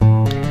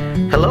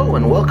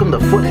and welcome to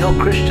Foothill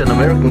Christian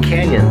American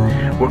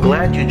Canyon. We're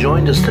glad you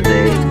joined us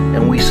today,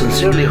 and we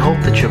sincerely hope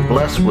that you're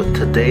blessed with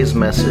today's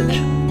message.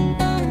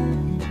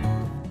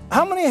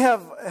 How many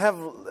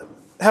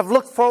have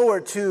looked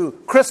forward to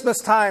Christmas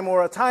time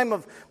or a time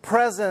of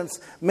presents,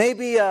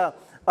 maybe a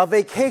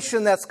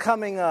vacation that's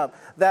coming up,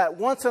 that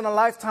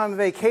once-in-a-lifetime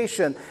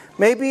vacation?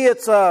 Maybe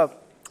it's a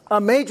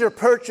major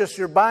purchase,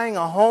 you're buying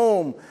a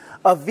home,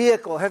 a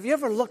vehicle. Have you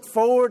ever looked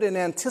forward in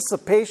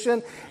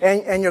anticipation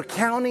and you're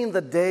counting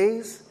the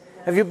days?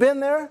 Have you been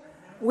there?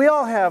 We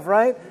all have,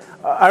 right?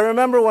 I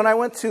remember when I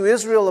went to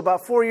Israel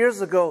about 4 years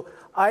ago,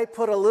 I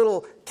put a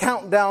little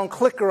countdown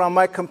clicker on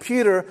my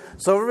computer,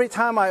 so every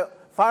time I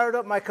fired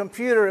up my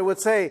computer, it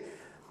would say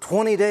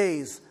 20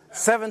 days,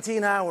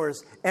 17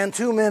 hours, and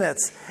 2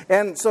 minutes.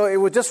 And so it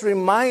would just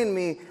remind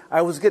me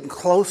I was getting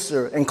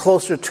closer and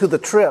closer to the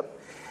trip.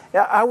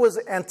 I was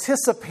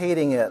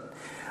anticipating it.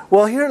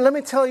 Well, here, let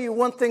me tell you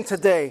one thing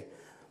today.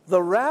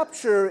 The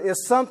rapture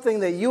is something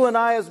that you and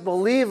I as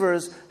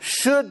believers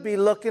should be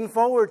looking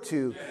forward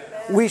to.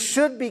 We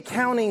should be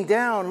counting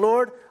down,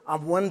 Lord,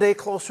 I'm one day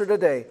closer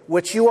today,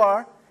 which you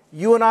are.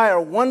 You and I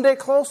are one day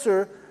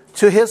closer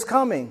to His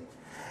coming.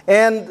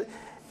 And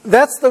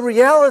that's the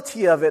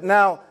reality of it.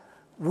 Now,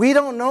 we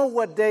don't know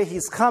what day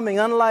He's coming,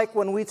 unlike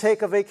when we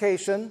take a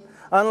vacation,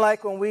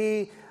 unlike when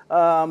we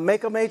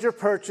make a major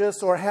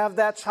purchase or have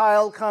that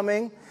child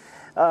coming.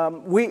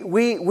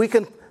 We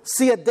can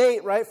see a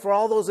date, right, for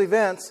all those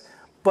events,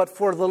 but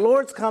for the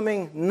Lord's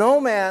coming, no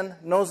man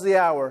knows the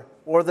hour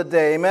or the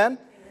day. Amen?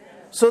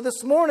 So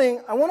this morning,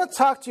 I want to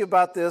talk to you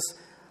about this,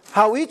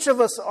 how each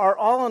of us are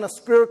all on a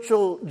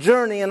spiritual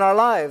journey in our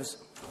lives.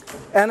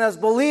 And as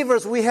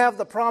believers, we have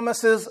the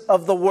promises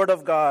of the Word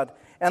of God.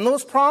 And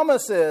those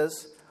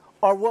promises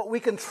are what we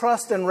can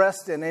trust and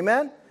rest in.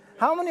 Amen?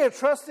 How many are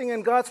trusting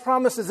in God's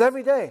promises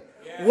every day?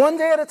 Yeah. One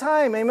day at a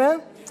time.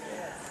 Amen?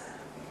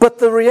 But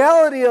the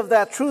reality of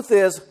that truth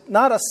is,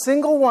 not a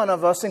single one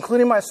of us,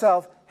 including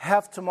myself,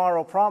 have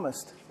tomorrow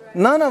promised.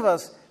 None of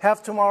us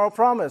have tomorrow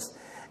promised.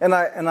 And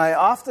I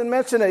often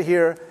mention it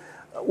here.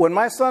 When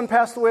my son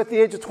passed away at the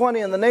age of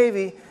 20 in the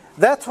Navy,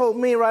 that told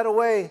me right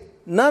away,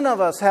 none of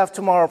us have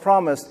tomorrow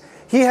promised.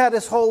 He had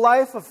his whole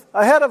life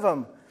ahead of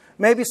him.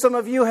 Maybe some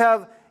of you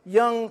have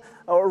young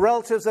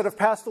relatives that have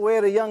passed away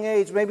at a young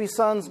age, maybe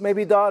sons,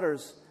 maybe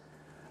daughters.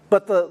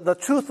 But the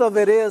truth of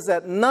it is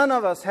that none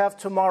of us have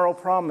tomorrow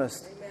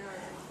promised.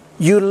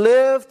 You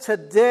live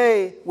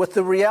today with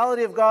the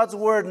reality of God's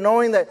Word,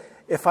 knowing that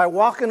if I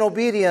walk in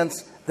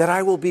obedience, that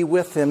I will be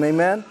with Him.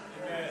 Amen?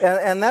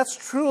 And that's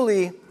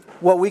truly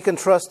what we can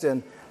trust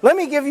in. Let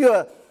me give you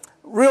a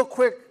real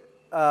quick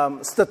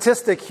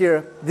statistic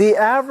here. The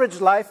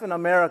average life in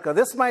America.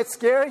 This might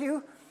scare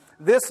you.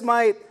 This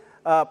might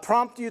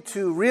prompt you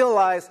to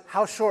realize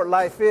how short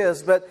life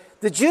is. But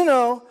did you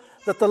know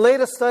that the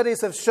latest studies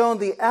have shown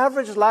the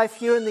average life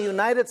here in the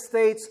United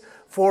States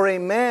for a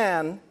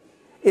man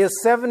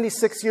is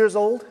 76 years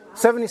old,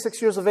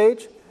 76 years of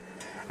age?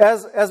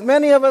 As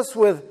many of us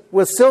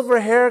with silver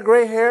hair,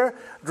 gray hair,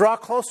 draw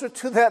closer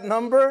to that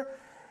number,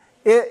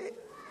 it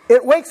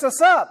wakes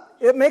us up.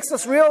 It makes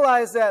us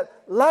realize that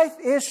life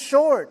is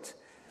short,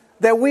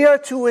 that we are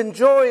to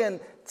enjoy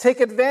and take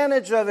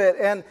advantage of it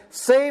and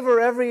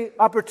savor every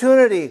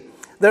opportunity.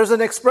 There's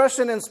an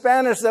expression in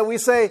Spanish that we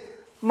say,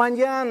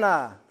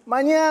 mañana,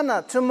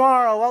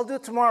 tomorrow, I'll do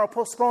it tomorrow,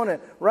 postpone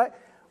it, right?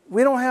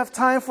 We don't have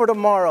time for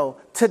tomorrow.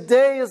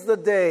 Today is the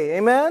day.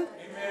 Amen?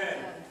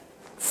 Amen.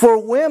 For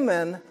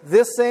women,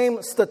 this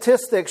same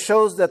statistic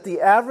shows that the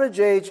average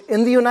age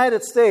in the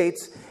United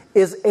States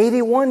is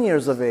 81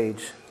 years of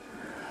age.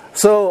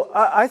 So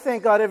I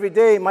thank God every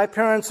day my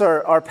parents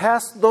are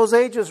past those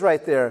ages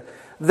right there.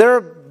 They're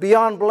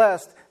beyond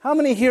blessed. How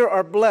many here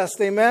are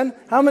blessed? Amen?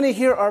 How many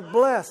here are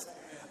blessed?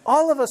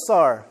 All of us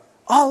are.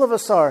 All of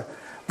us are.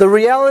 The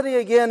reality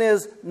again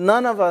is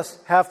none of us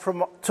have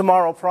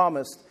tomorrow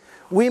promised.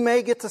 We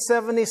may get to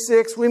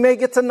 76. We may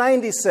get to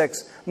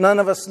 96. None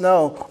of us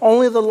know.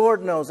 Only the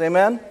Lord knows.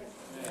 Amen?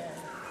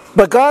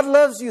 But God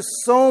loves you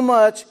so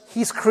much,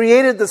 He's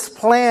created this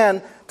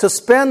plan to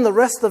spend the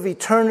rest of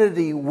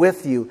eternity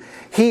with you.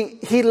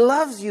 He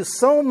loves you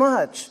so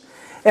much.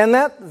 And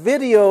that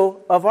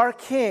video of our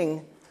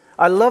King,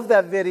 I love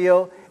that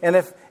video. And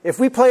if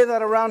we play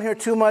that around here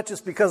too much,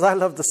 it's because I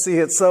love to see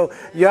it. So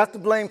you have to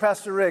blame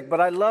Pastor Rick.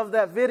 But I love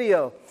that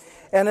video.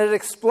 And it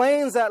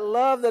explains that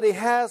love that He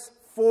has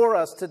for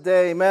us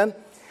today. Amen?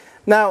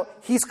 Now,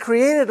 He's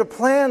created a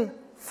plan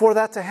for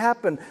that to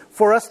happen,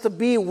 for us to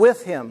be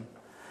with Him.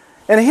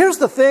 And here's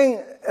the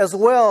thing as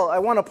well, I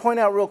want to point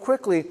out real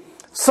quickly.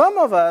 Some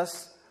of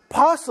us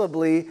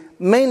possibly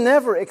may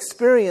never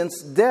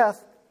experience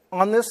death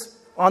on this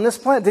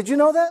planet. Did you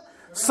know that?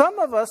 Some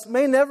of us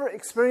may never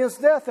experience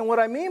death. And what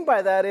I mean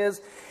by that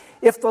is,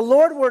 if the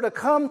Lord were to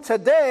come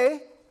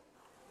today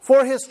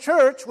for His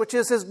church, which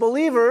is His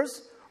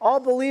believers, all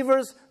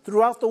believers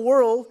throughout the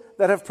world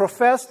that have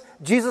professed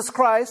Jesus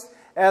Christ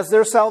as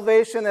their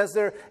salvation, as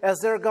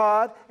their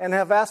God, and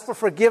have asked for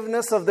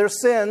forgiveness of their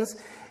sins,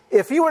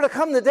 if He were to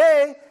come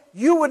today,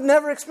 you would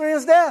never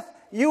experience death.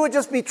 you would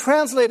just be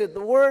translated,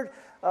 the word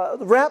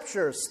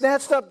rapture,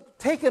 snatched up,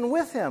 taken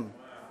with him.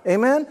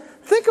 Amen?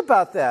 Think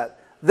about that.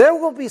 There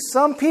will be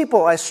some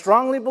people, I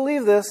strongly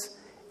believe this,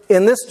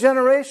 in this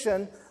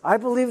generation. I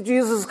believe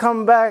Jesus is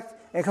coming back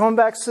and coming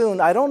back soon.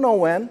 I don't know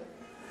when,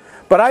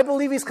 but I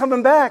believe he's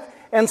coming back.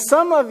 And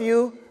some of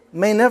you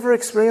may never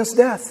experience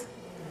death.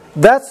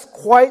 That's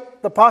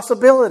quite the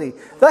possibility.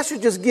 That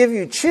should just give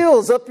you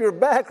chills up your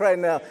back right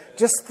now,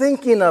 just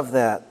thinking of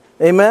that.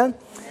 Amen?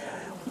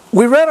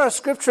 We read our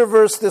scripture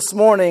verse this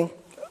morning,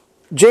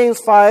 James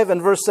 5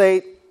 and verse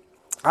 8.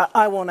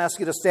 I won't ask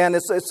you to stand.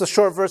 It's a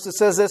short verse. It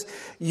says this: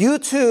 "You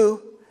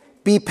too,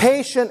 be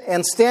patient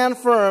and stand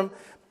firm,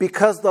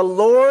 because the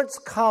Lord's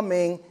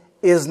coming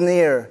is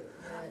near."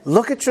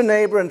 Look at your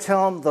neighbor and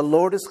tell him, the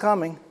Lord is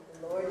coming.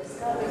 The Lord is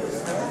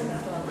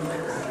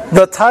coming.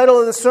 The title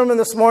of the sermon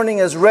this morning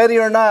is "Ready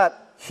or Not,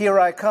 Here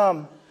I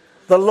Come."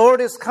 The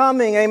Lord is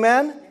coming.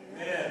 Amen?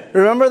 Amen.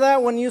 Remember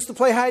that when you used to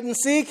play hide and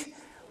seek?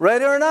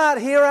 Ready or not,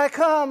 here I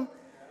come.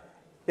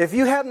 If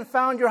you hadn't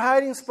found your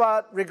hiding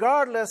spot,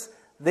 regardless,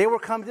 they were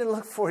coming to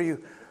look for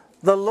you.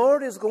 The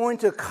Lord is going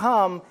to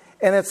come,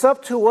 and it's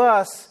up to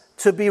us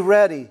to be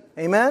ready.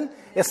 Amen?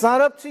 It's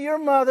not up to your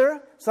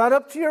mother. It's not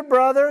up to your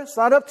brother. It's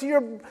not up to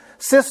your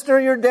sister,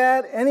 your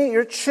dad, any of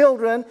your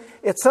children.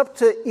 It's up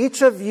to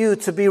each of you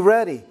to be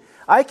ready.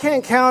 I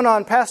can't count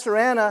on Pastor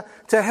Anna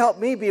to help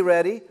me be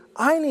ready.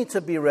 I need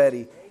to be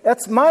ready.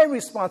 That's my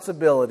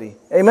responsibility.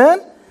 Amen?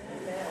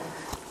 Amen.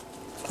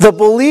 The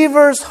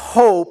believer's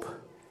hope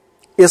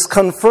is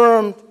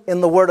confirmed in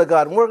the Word of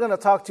God. And we're going to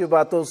talk to you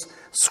about those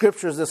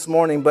scriptures this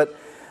morning. But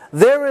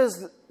there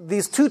is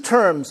these two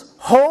terms,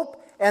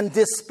 hope and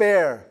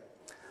despair.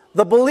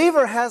 The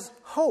believer has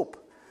hope.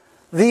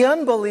 The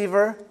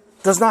unbeliever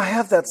does not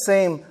have that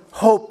same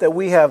hope that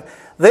we have.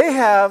 They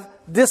have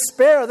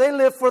despair. They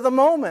live for the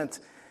moment.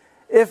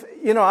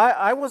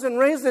 I wasn't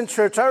raised in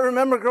church. I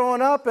remember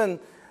growing up and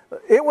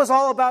it was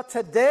all about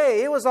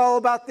today. It was all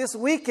about this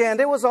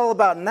weekend. It was all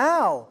about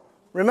now.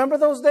 Remember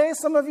those days,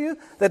 some of you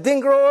that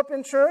didn't grow up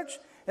in church?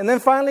 And then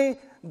finally,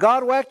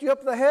 God whacked you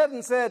up the head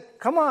and said,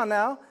 come on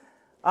now.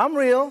 I'm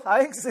real.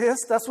 I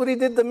exist. That's what he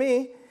did to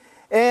me.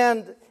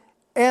 And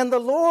the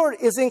Lord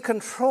is in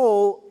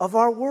control of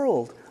our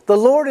world. The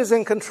Lord is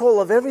in control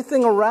of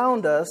everything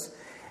around us.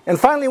 And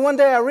finally, one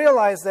day I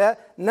realized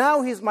that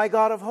now he's my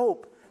God of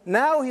hope.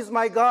 Now he's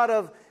my God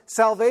of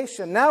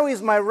salvation. Now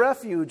he's my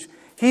refuge.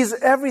 He's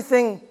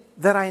everything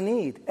that I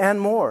need and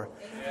more.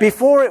 Amen.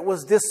 Before it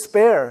was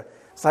despair.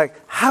 It's like,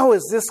 how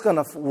is this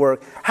going to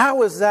work?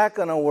 How is that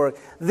going to work?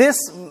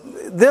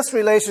 This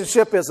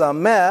relationship is a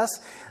mess.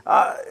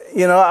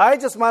 I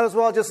just might as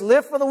well just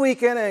live for the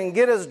weekend and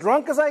get as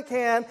drunk as I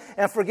can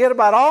and forget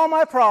about all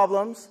my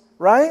problems,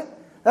 right?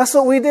 That's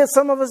what we did.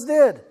 Some of us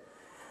did.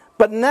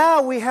 But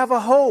now we have a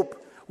hope.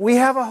 We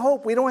have a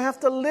hope. We don't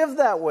have to live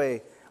that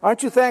way.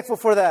 Aren't you thankful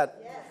for that?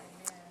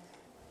 Yes.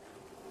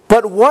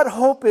 But what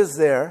hope is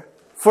there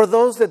for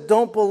those that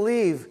don't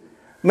believe?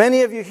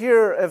 Many of you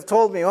here have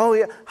told me,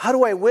 how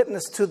do I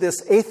witness to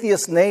this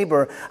atheist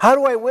neighbor? How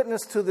do I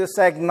witness to this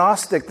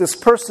agnostic, this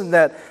person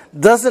that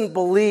doesn't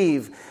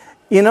believe?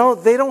 They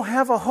don't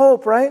have a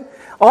hope, right?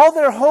 All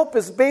their hope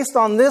is based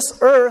on this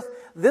earth,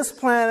 this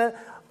planet,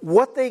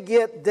 what they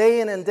get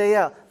day in and day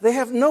out. They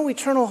have no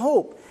eternal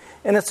hope.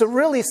 And it's a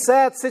really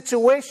sad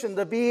situation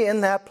to be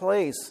in that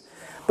place.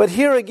 But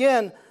here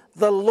again,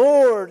 the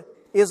Lord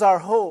is our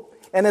hope.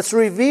 And it's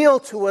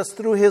revealed to us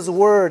through His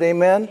Word.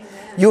 Amen? Amen.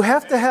 You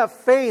have to have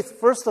faith,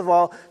 first of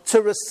all,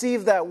 to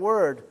receive that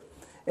Word.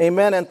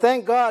 Amen. And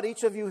thank God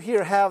each of you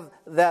here have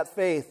that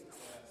faith.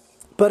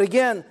 But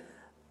again,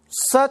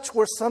 such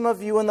were some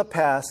of you in the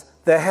past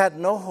that had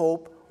no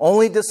hope,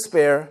 only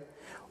despair.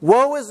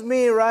 Woe is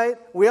me, right?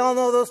 We all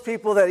know those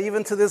people that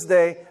even to this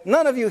day,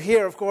 none of you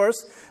here, of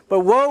course, but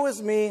woe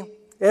is me.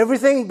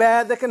 Everything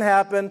bad that can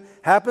happen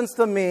happens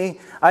to me.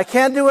 I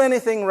can't do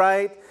anything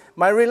right.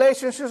 My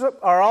relationships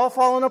are all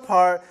falling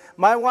apart.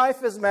 My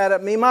wife is mad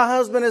at me. My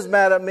husband is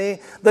mad at me.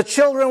 The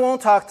children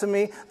won't talk to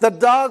me. The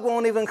dog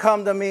won't even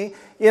come to me.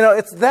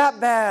 It's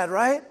that bad,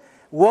 right?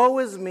 Woe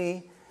is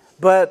me.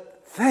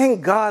 But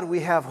thank God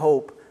we have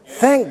hope.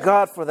 Thank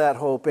God for that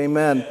hope.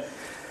 Amen.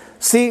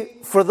 See,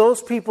 for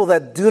those people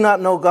that do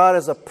not know God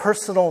as a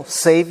personal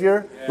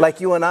Savior,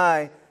 like you and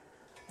I,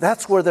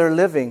 that's where they're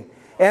living.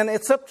 And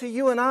it's up to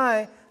you and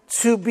I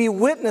to be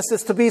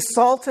witnesses, to be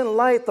salt and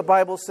light, the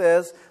Bible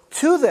says,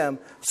 to them,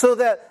 so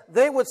that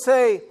they would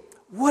say,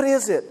 what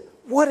is it?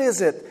 What is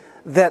it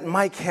that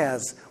Mike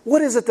has?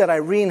 What is it that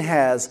Irene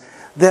has?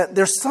 That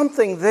there's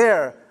something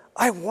there.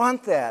 I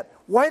want that.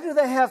 Why do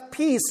they have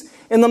peace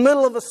in the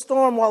middle of a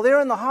storm while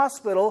they're in the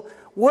hospital?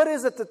 What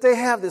is it that they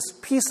have this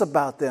peace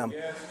about them?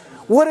 Yes.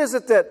 What is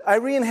it that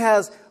Irene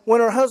has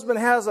when her husband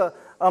has a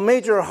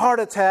major heart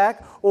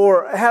attack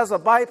or has a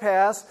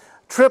bypass,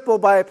 triple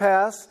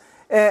bypass,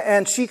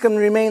 and she can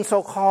remain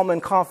so calm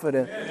and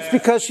confident? Amen. It's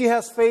because she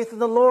has faith in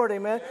the Lord.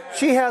 Amen.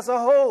 She has a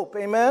hope.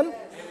 Amen.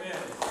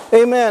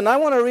 Amen. I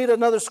want to read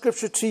another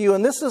scripture to you,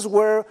 and this is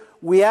where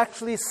we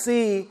actually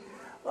see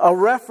a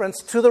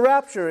reference to the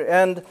rapture.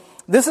 And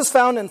This is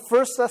found in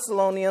 1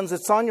 Thessalonians.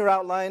 It's on your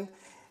outline.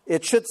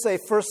 It should say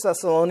 1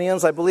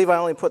 Thessalonians. I believe I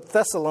only put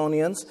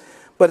Thessalonians.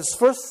 But it's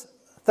 1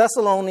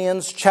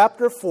 Thessalonians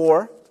chapter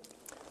 4,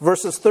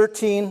 verses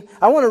 13.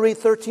 I want to read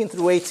 13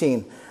 through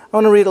 18. I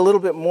want to read a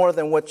little bit more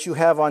than what you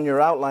have on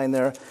your outline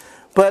there.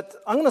 But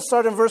I'm going to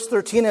start in verse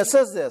 13. It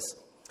says this: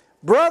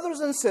 Brothers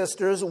and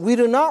sisters, we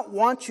do not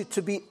want you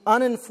to be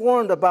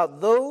uninformed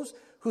about those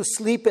who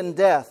sleep in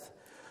death,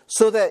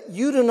 so that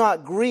you do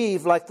not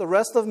grieve like the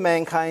rest of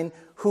mankind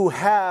who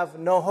have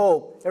no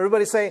hope.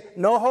 Everybody say,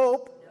 no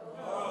hope.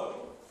 No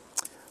hope.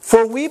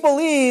 For we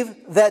believe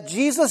that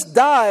Jesus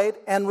died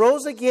and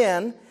rose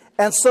again,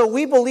 and so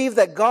we believe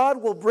that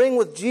God will bring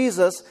with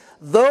Jesus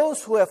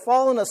those who have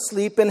fallen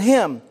asleep in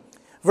him.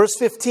 Verse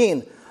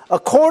 15,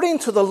 according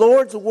to the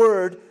Lord's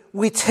word,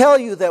 we tell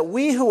you that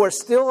we who are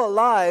still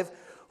alive,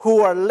 who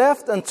are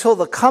left until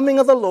the coming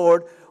of the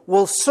Lord,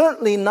 will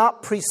certainly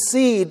not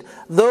precede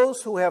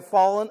those who have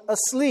fallen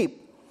asleep.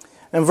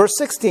 And verse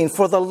 16,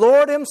 for the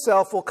Lord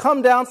himself will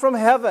come down from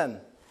heaven,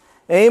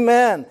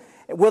 amen,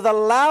 with a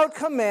loud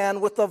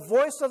command, with the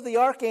voice of the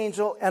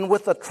archangel, and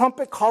with the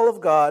trumpet call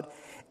of God,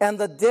 and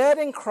the dead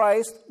in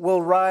Christ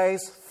will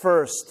rise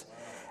first.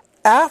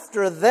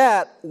 After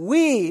that,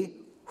 we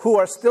who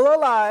are still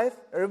alive,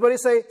 everybody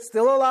say,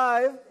 still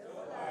alive,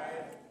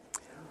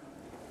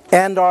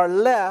 and are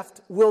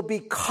left will be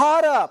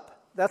caught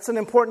up. That's an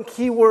important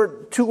key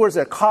word, 2 words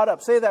there, caught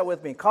up. Say that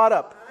with me, caught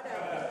up.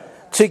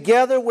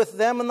 Together with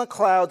them in the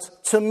clouds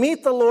to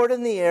meet the Lord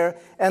in the air,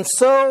 and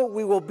so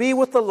we will be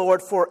with the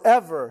Lord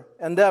forever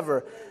and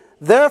ever.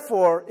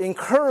 Therefore,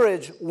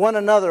 encourage one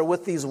another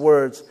with these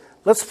words.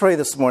 Let's pray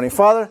this morning.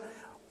 Father,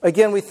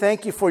 again, we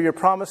thank you for your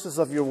promises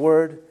of your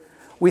word.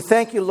 We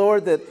thank you,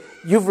 Lord, that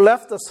you've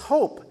left us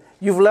hope.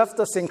 You've left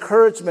us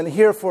encouragement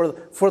here for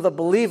the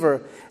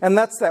believer. And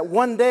that's that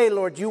one day,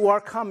 Lord, you are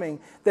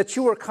coming. That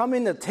you are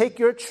coming to take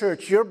your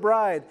church, your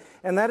bride.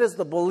 And that is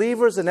the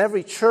believers in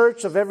every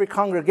church, of every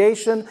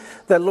congregation.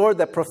 That, Lord,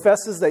 that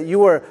professes that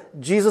you are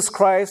Jesus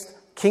Christ,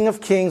 King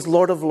of Kings,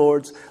 Lord of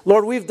Lords.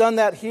 Lord, we've done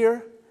that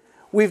here.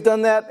 We've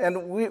done that,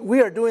 and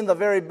we are doing the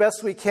very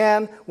best we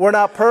can. We're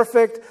not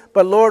perfect,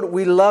 but Lord,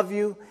 we love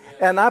you.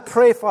 And I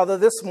pray, Father,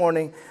 this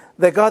morning,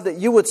 that God, that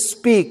you would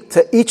speak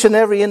to each and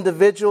every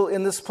individual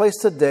in this place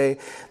today,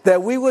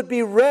 that we would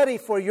be ready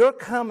for your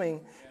coming,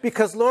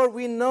 because Lord,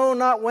 we know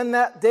not when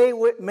that day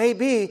may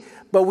be,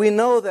 but we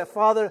know that,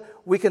 Father,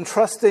 we can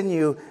trust in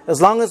you. As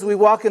long as we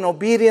walk in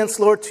obedience,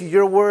 Lord, to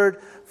your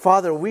word,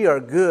 Father, we are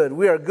good.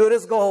 We are good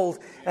as gold.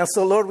 And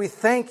so, Lord, we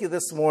thank you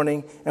this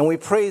morning, and we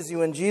praise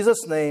you in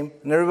Jesus' name.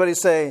 And everybody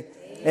say,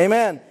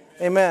 amen.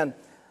 Amen.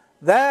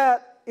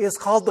 That is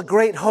called the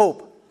great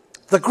hope.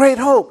 The great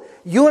hope.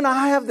 You and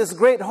I have this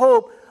great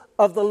hope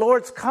of the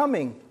Lord's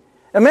coming.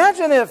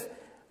 Imagine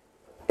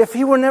if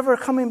he were never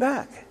coming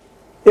back.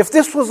 If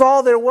this was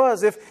all there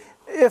was.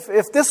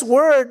 If this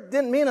word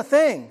didn't mean a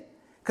thing.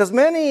 Because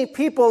many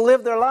people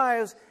live their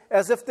lives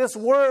as if this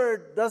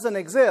word doesn't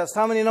exist.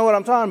 How many know what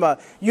I'm talking about?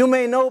 You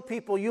may know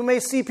people. You may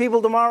see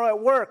people tomorrow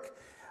at work.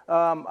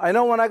 I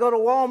know when I go to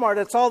Walmart,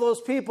 it's all those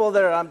people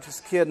there. I'm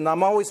just kidding.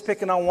 I'm always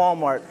picking on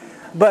Walmart.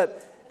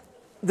 But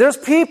there's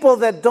people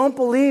that don't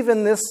believe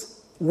in this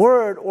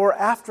word or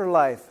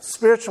afterlife,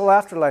 spiritual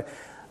afterlife,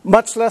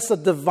 much less a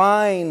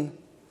divine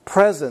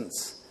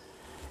presence.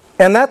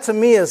 And that to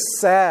me is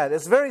sad.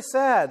 It's very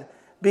sad,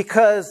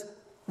 because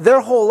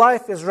their whole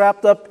life is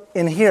wrapped up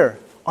in here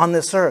on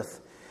this earth.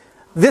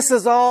 This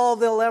is all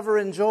they'll ever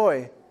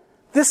enjoy.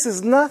 This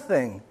is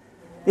nothing.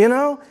 You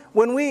know,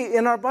 when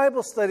in our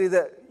Bible study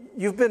that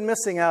you've been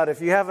missing out,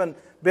 if you haven't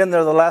been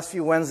there the last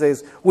few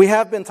Wednesdays, we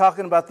have been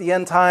talking about the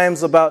end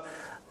times, about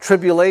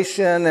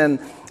tribulation,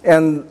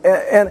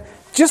 and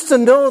just to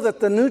know that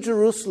the New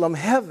Jerusalem,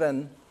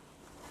 heaven,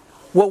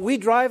 what we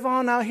drive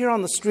on out here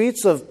on the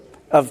streets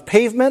of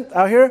pavement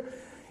out here,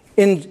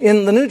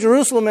 in the New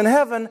Jerusalem in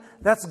heaven,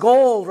 that's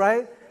gold,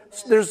 right?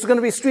 There's going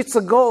to be streets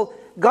of gold.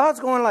 God's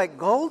going like,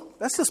 gold?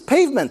 That's just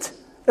pavement.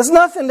 It's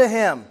nothing to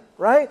him,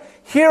 right?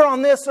 Here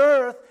on this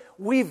earth,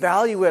 we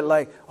value it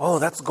like, oh,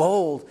 that's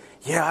gold.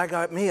 Yeah, I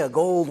got me a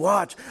gold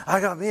watch. I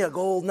got me a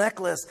gold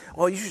necklace.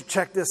 Oh, you should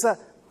check this out.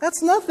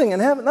 That's nothing in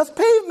heaven. That's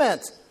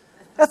pavement.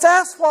 That's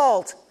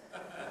asphalt.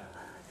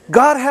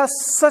 God has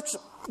such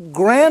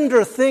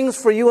grander things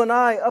for you and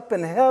I up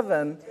in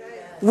heaven.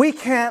 We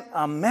can't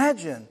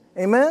imagine.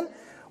 Amen?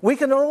 We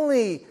can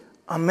only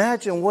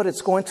imagine what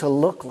it's going to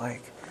look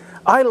like.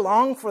 I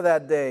long for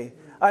that day.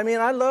 I mean,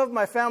 I love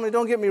my family.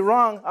 Don't get me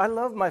wrong. I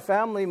love my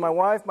family, my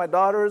wife, my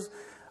daughters.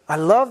 I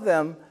love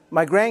them,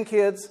 my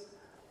grandkids.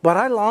 But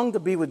I long to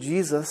be with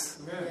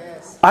Jesus.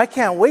 Yes. I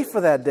can't wait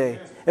for that day.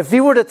 If he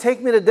were to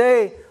take me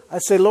today,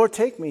 I'd say, Lord,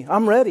 take me.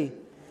 I'm ready.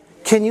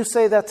 Can you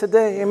say that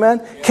today?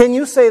 Amen? Can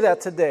you say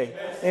that today?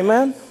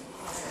 Amen?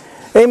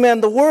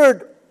 Amen. The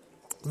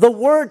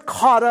word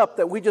caught up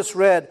that we just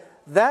read,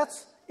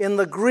 that's in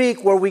the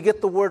Greek where we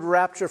get the word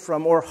rapture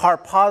from, or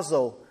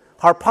harpazo.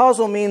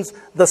 Harpazo means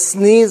the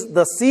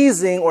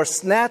seizing or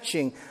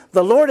snatching.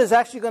 The Lord is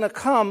actually going to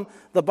come,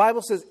 the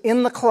Bible says,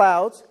 in the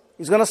clouds.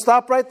 He's going to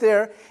stop right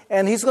there,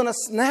 and He's going to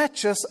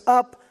snatch us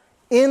up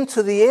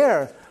into the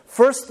air.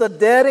 First, the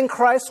dead in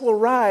Christ will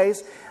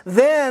rise.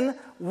 Then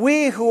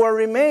we who are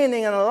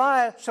remaining and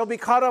alive shall be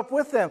caught up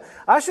with them.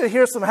 I should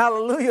hear some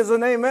hallelujahs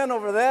and amen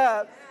over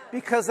that,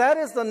 because that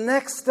is the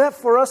next step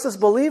for us as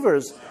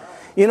believers.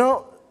 You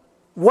know,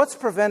 what's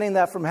preventing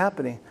that from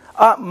happening?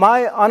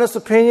 My honest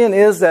opinion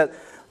is that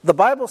the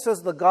Bible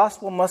says the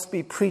gospel must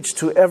be preached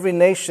to every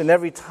nation,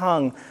 every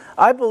tongue.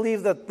 I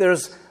believe that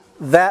there's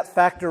that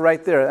factor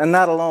right there, and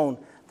not alone.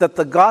 That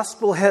the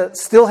gospel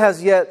still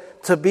has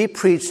yet to be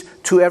preached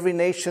to every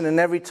nation and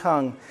every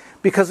tongue.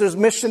 Because there's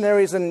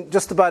missionaries in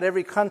just about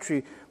every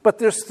country. But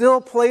there's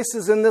still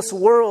places in this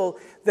world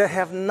that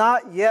have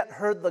not yet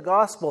heard the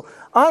gospel.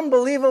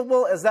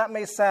 Unbelievable as that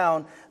may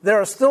sound,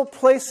 there are still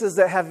places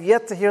that have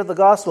yet to hear the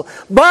gospel.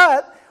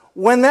 But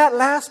when that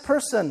last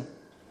person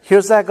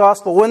hears that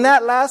gospel, when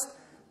that last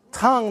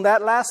tongue,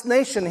 that last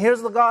nation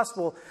hears the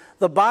gospel,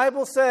 the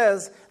Bible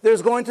says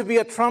there's going to be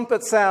a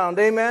trumpet sound.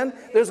 Amen?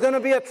 There's going to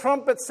be a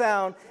trumpet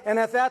sound. And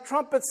at that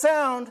trumpet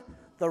sound,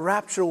 the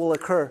rapture will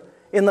occur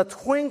in the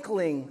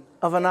twinkling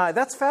of an eye.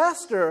 That's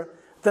faster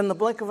than the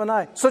blink of an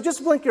eye. So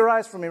just blink your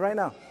eyes for me right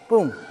now.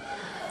 Boom.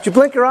 Did you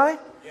blink your eye?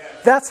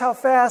 That's how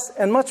fast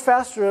and much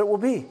faster it will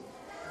be.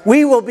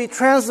 We will be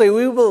translated.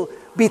 We will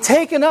be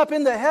taken up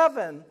into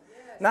heaven.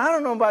 Now, I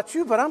don't know about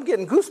you, but I'm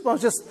getting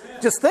goosebumps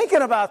just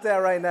thinking about that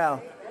right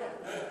now.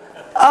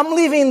 I'm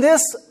leaving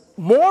this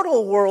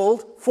mortal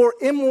world for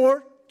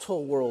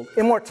immortal world,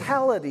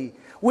 immortality.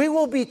 We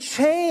will be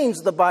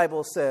changed, the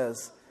Bible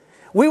says.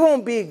 We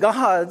won't be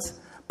gods,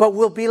 but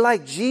we'll be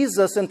like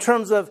Jesus in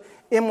terms of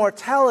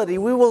immortality.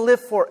 We will live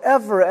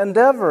forever and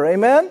ever.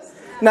 Amen?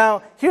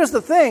 Now, here's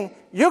the thing.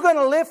 You're going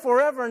to live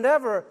forever and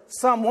ever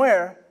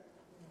somewhere.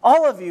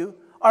 All of you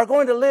are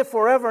going to live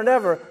forever and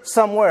ever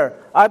somewhere.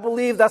 I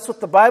believe that's what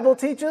the Bible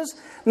teaches.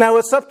 Now,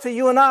 it's up to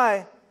you and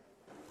I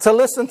to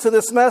listen to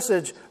this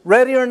message.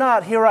 Ready or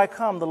not, here I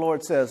come, the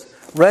Lord says.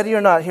 Ready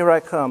or not, here I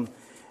come.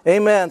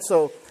 Amen.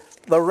 So,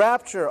 the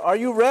rapture. Are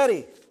you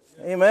ready?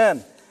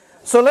 Amen.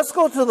 So, let's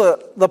go to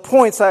the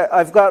points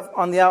I've got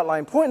on the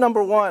outline. Point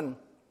number 1.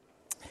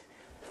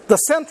 The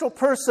central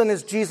person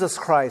is Jesus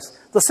Christ.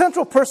 The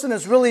central person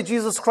is really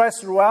Jesus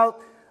Christ throughout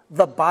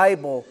the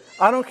Bible.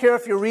 I don't care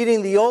if you're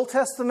reading the Old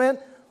Testament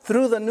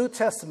through the New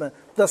Testament.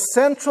 The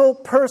central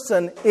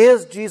person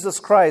is Jesus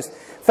Christ.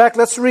 In fact,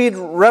 let's read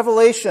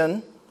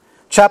Revelation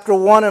chapter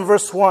 1 and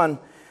verse 1.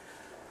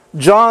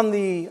 John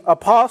the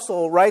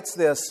Apostle writes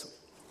this,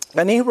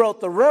 and he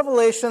wrote, "The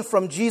revelation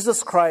from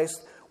Jesus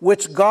Christ,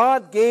 which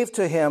God gave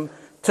to him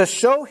to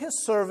show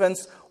his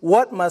servants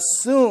what must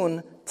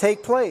soon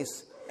take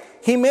place.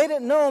 He made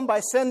it known by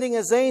sending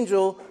his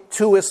angel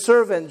to his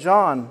servant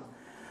John."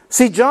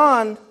 See,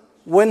 John,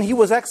 when he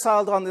was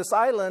exiled on this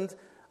island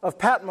of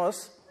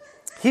Patmos,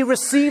 he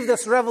received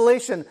this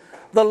revelation.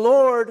 The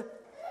Lord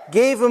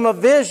gave him a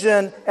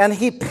vision, and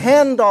he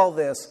penned all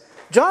this.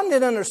 John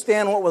didn't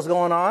understand what was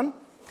going on.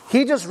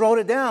 He just wrote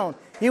it down.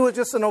 He was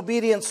just an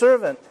obedient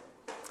servant.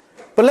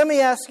 But let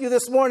me ask you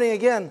this morning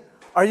again,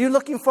 are you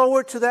looking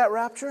forward to that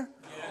rapture?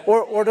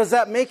 Or does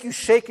that make you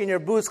shake in your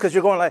boots because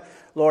you're going like,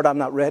 Lord, I'm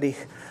not ready.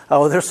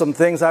 Oh, there's some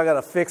things I got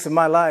to fix in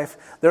my life.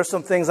 There's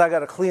some things I got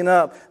to clean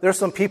up. There's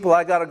some people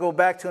I got to go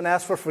back to and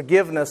ask for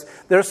forgiveness.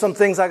 There's some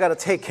things I got to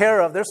take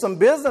care of. There's some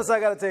business I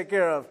got to take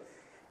care of.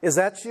 Is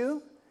that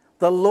you?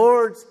 The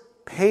Lord's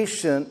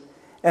patient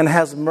and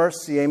has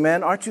mercy.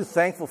 Amen. Aren't you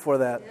thankful for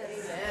that?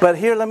 Yes. But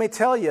here, let me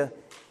tell you,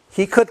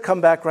 He could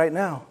come back right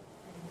now.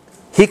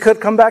 He could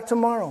come back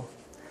tomorrow.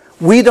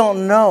 We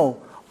don't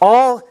know.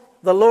 All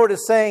the Lord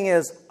is saying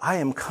is, I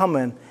am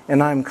coming,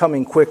 and I am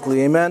coming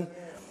quickly. Amen.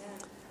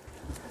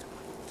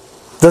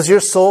 Does your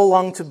soul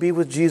long to be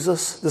with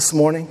Jesus this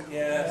morning?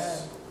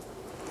 Yes.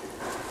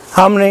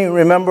 How many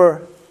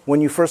remember when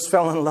you first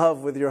fell in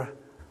love with your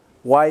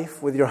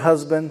wife, with your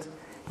husband?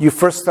 You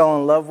first fell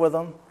in love with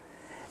him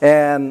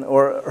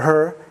or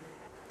her,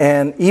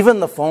 and even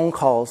the phone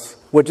calls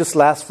would just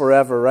last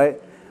forever,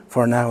 right?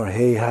 For an hour.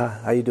 Hey,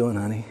 how you doing,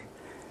 honey?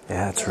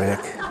 Yeah, it's Rick.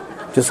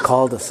 Just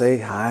called to say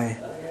hi.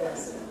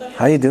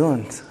 How you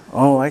doing?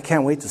 Oh, I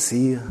can't wait to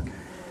see you.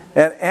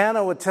 And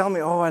Anna would tell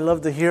me, oh, I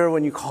love to hear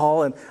when you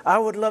call. And I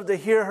would love to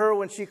hear her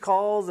when she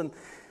calls. And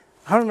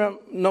I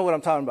know what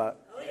I'm talking about.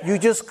 You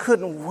just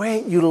couldn't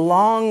wait. You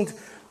longed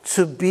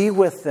to be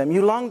with them.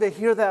 You longed to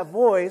hear that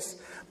voice,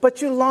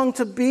 but you longed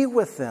to be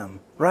with them,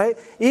 right?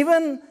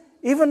 Even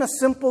a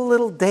simple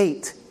little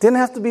date. Didn't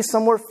have to be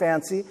somewhere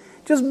fancy.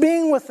 Just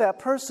being with that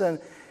person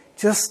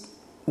just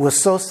was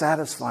so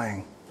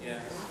satisfying. Yeah.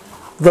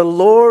 The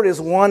Lord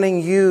is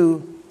wanting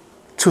you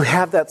to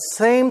have that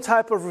same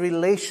type of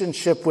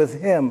relationship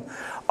with Him.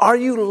 Are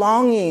you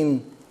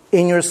longing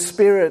in your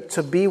spirit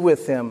to be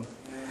with Him?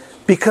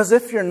 Because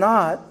if you're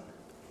not,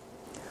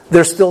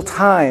 there's still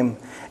time.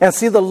 And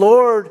see, the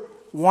Lord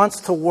wants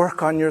to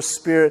work on your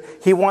spirit.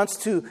 He wants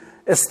to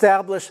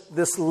establish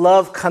this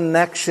love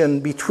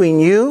connection between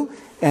you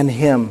and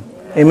Him.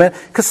 Amen.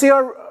 Because see,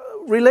 our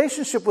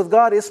relationship with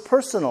God is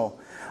personal.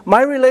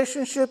 My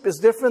relationship is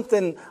different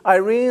than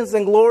Irene's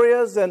and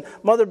Gloria's and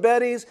Mother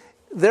Betty's.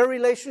 Their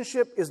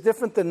relationship is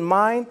different than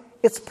mine.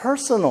 It's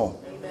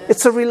personal. Amen.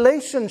 It's a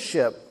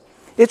relationship.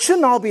 It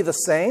shouldn't all be the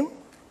same.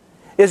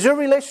 Is your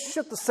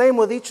relationship the same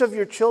with each of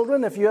your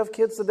children if you have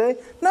kids today?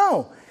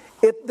 No.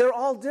 They're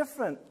all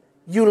different.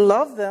 You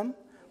love them,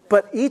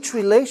 but each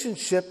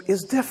relationship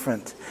is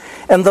different.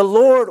 And the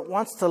Lord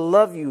wants to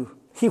love you.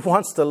 He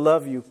wants to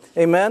love you.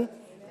 Amen?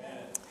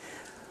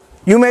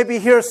 You may be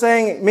here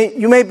saying,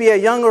 you may be a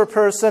younger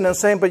person and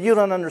saying, but you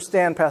don't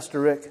understand, Pastor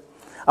Rick.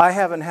 I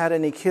haven't had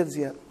any kids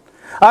yet.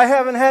 I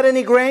haven't had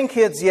any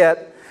grandkids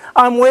yet.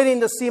 I'm waiting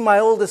to see my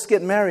oldest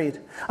get married.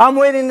 I'm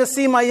waiting to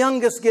see my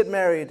youngest get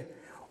married.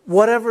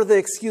 Whatever the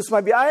excuse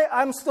might be.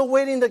 I'm still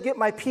waiting to get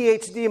my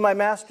PhD, my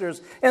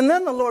master's, and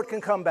then the Lord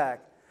can come back.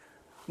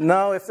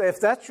 No, if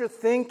that's your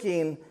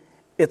thinking,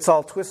 it's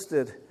all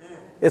twisted.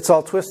 It's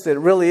all twisted. It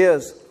really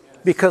is.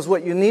 Because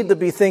what you need to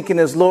be thinking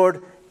is,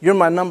 Lord, you're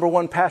my number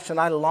one passion.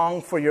 I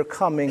long for your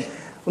coming.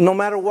 No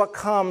matter what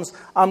comes,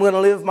 I'm going to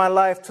live my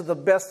life to the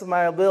best of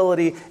my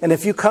ability. And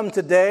if you come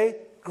today,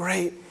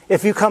 great.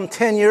 If you come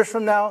 10 years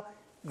from now,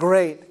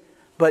 great.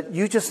 But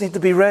you just need to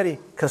be ready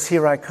because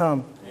here I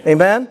come.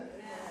 Amen?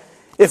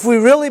 If we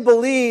really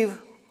believe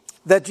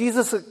that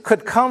Jesus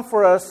could come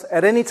for us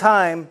at any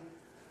time,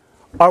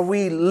 are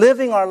we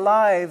living our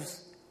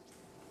lives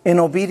in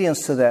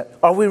obedience to that?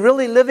 Are we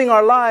really living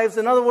our lives?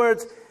 In other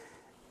words,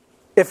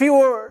 if He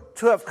were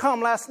to have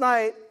come last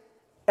night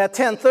at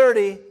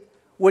 10:30,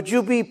 would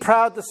you be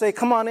proud to say,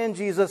 come on in,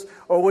 Jesus?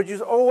 Or would you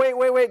say, oh,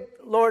 wait,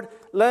 Lord,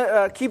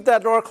 keep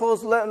that door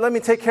closed. Let me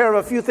take care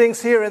of a few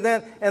things here, and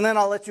then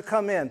I'll let you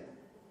come in.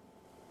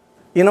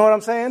 You know what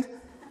I'm saying?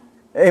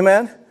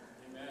 Amen?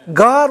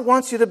 God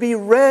wants you to be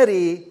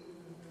ready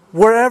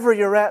wherever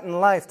you're at in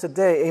life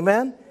today.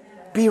 Amen?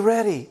 Be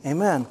ready.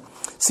 Amen.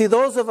 See,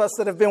 those of us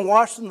that have been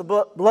washed in the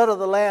blood of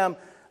the Lamb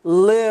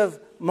live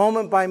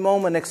moment by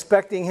moment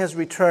expecting His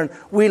return.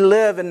 We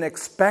live in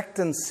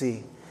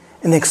expectancy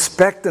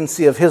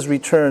of His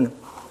return.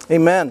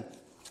 Amen.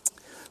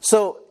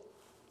 So,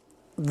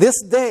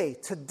 this day,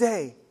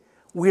 today,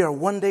 we are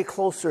one day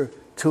closer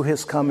to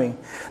His coming.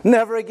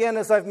 Never again,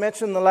 as I've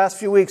mentioned in the last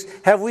few weeks,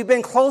 have we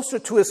been closer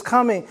to His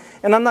coming.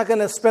 And I'm not going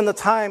to spend the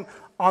time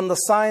on the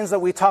signs that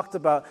we talked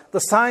about, the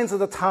signs of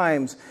the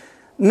times.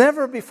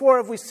 Never before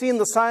have we seen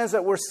the signs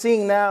that we're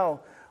seeing now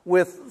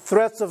with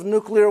threats of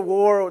nuclear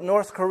war,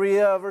 North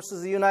Korea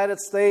versus the United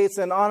States,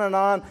 and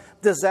on,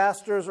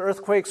 disasters,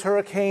 earthquakes,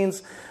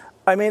 hurricanes.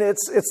 I mean,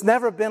 it's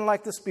never been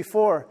like this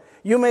before.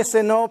 You may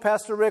say, no,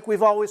 Pastor Rick,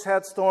 we've always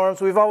had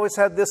storms, we've always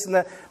had this and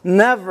that.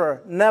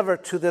 Never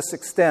to this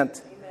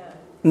extent. Amen.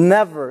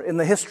 Never in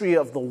the history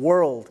of the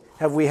world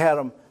have we had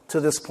them to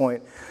this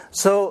point.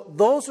 So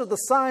those are the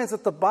signs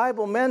that the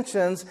Bible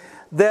mentions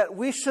that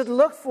we should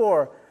look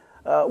for.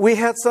 We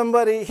had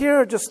somebody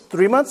here just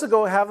 3 months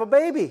ago have a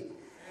baby.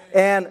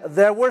 And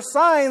there were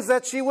signs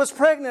that she was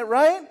pregnant,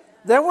 right?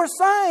 There were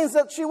signs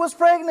that she was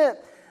pregnant.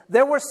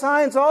 There were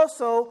signs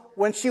also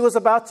when she was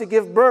about to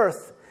give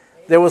birth.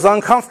 There was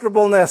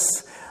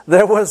uncomfortableness.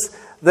 There was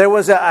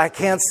I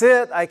can't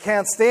sit, I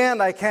can't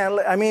stand,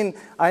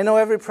 I know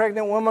every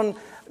pregnant woman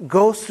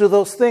goes through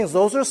those things.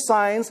 Those are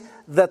signs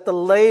that the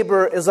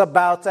labor is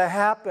about to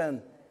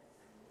happen.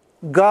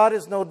 God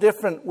is no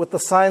different with the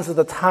signs of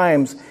the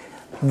times.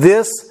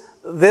 This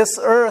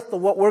earth,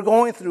 what we're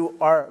going through,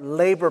 are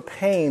labor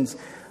pains.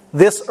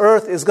 This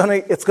earth is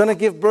going to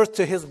give birth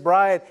to His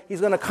bride.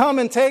 He's going to come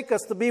and take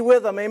us to be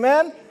with Him.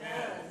 Amen?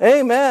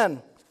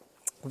 Amen.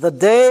 The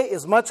day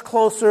is much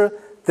closer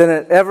than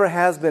it ever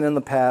has been in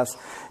the past.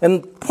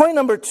 And point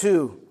number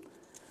 2,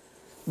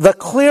 the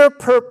clear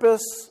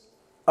purpose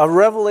of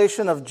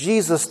revelation of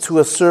Jesus to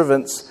His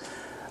servants.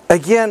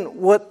 Again,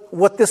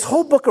 what this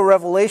whole book of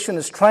Revelation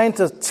is trying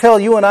to tell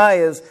you and I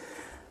is,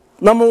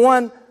 number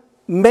 1,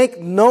 make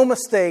no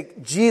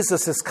mistake,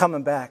 Jesus is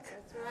coming back.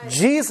 Right.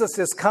 Jesus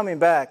is coming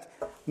back.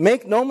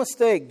 Make no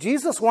mistake.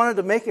 Jesus wanted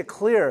to make it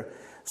clear.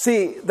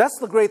 See, that's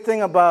the great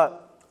thing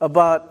about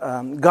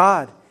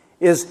God,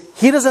 is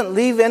He doesn't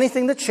leave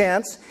anything to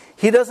chance.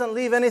 He doesn't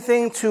leave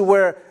anything to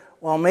where,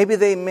 well, maybe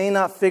they may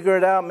not figure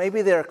it out.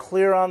 Maybe they're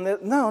clear on this.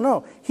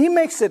 No. He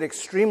makes it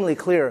extremely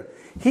clear.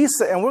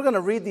 And we're going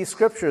to read these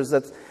scriptures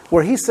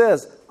where He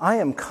says, I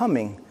am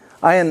coming.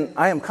 I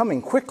am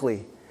coming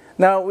quickly.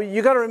 Now,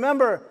 you got to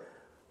remember,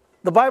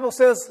 the Bible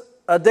says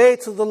a day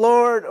to the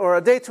Lord, or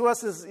a day to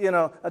us is,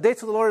 a day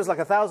to the Lord is like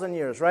 1,000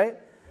 years, right?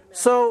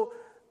 So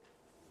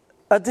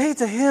a day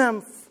to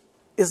Him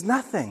is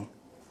nothing.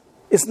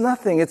 It's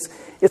nothing.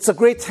 It's a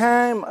great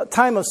span of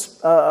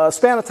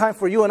time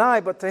for you and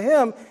I, but to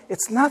Him,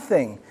 it's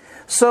nothing.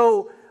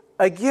 So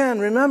again,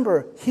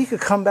 remember, He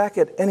could come back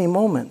at any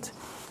moment.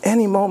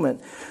 Any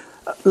moment.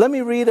 Let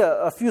me read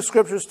a few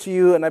scriptures to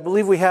you, and I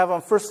believe we have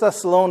on 1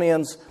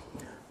 Thessalonians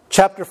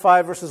chapter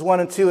 5, verses 1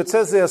 and 2. It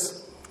says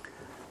this.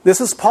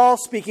 This is Paul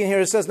speaking here.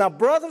 It says, now,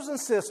 brothers and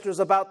sisters,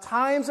 about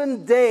times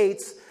and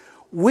dates,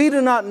 we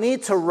do not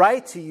need to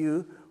write to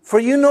you, for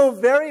you know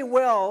very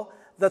well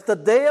that the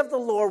day of the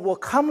Lord will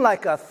come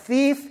like a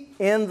thief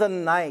in the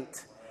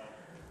night.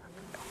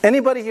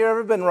 Anybody here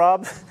ever been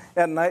robbed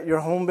at night? Your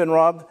home been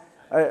robbed?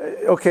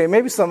 Okay,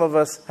 maybe some of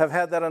us have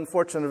had that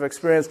unfortunate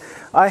experience.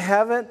 I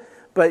haven't,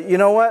 but you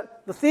know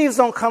what? The thieves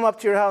don't come up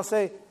to your house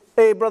and say,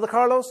 hey, Brother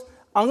Carlos,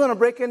 I'm going to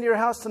break into your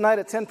house tonight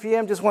at 10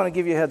 p.m. Just want to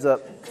give you a heads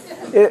up.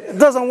 It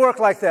doesn't work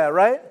like that,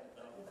 right?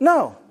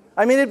 No.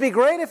 I mean, it'd be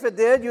great if it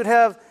did. You'd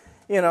have,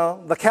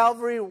 the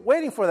cavalry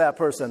waiting for that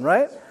person,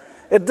 right?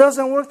 It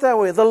doesn't work that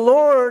way. The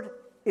Lord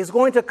is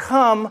going to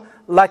come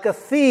like a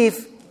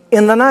thief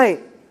in the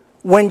night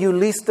when you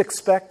least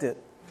expect it.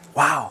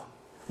 Wow.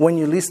 When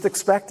you least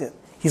expect it.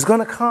 He's going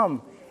to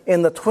come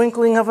in the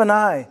twinkling of an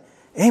eye.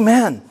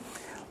 Amen.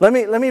 Let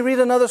me read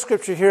another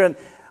scripture here, and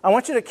I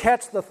want you to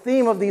catch the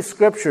theme of these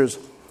scriptures.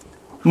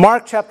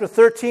 Mark chapter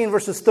 13,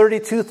 verses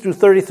 32 through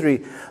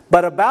 33.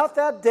 But about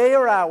that day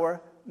or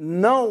hour,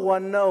 no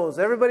one knows.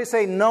 Everybody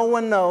say, no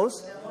one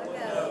knows. No one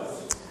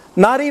knows.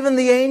 Not even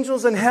the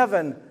angels in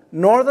heaven,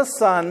 nor the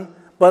Son,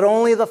 but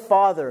only the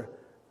Father.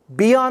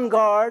 Be on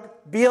guard,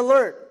 be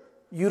alert.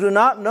 You do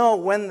not know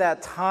when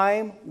that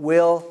time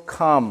will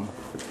come.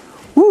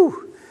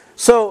 Woo!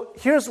 So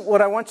here's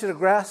what I want you to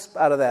grasp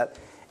out of that.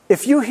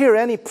 If you hear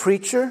any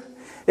preacher,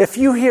 if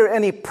you hear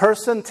any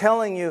person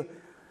telling you,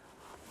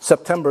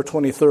 September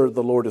 23rd,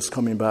 the Lord is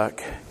coming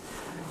back.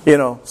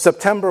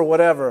 September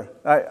whatever.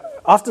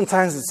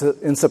 Oftentimes it's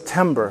in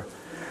September.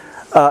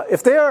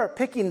 If they are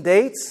picking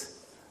dates,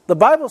 the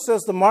Bible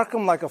says to mark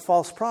them like a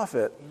false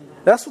prophet.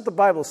 That's what the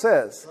Bible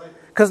says.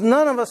 Because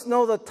none of us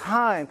know the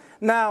time.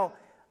 Now,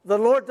 the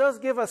Lord does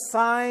give us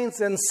signs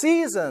and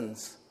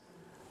seasons,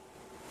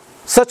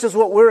 such as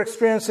what we're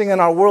experiencing in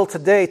our world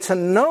today, to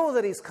know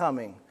that He's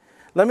coming.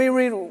 Let me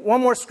read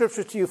one more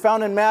scripture to you,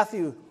 found in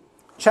Matthew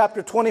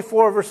chapter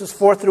 24, verses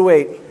 4 through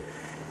 8.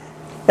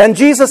 And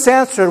Jesus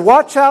answered,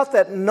 watch out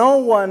that no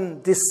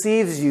one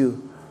deceives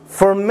you,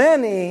 for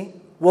many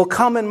will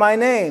come in my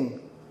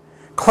name,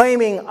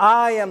 claiming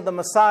I am the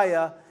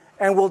Messiah,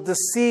 and will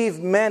deceive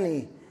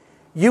many.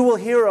 You will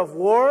hear of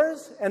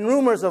wars and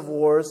rumors of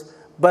wars,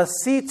 but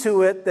see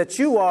to it that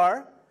you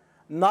are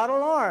not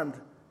alarmed.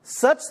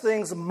 Such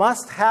things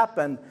must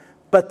happen,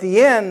 but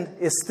the end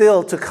is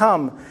still to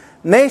come.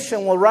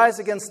 Nation will rise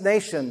against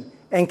nation,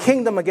 and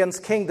kingdom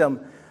against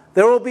kingdom.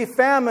 There will be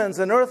famines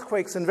and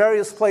earthquakes in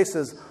various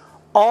places.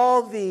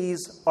 All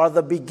these are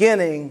the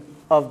beginning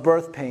of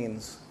birth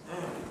pains.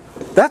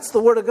 That's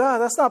the Word of God.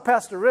 That's not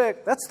Pastor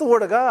Rick. That's the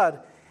Word of God.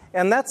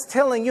 And that's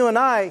telling you and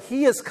I,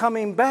 He is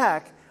coming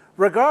back,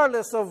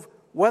 regardless of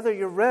whether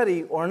you're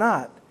ready or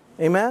not.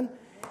 Amen?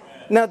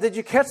 Now, did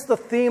you catch the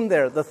theme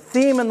there? The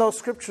theme in those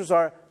scriptures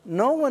are,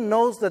 no one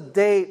knows the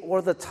date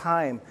or the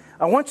time.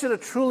 I want you to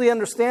truly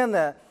understand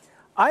that.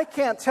 I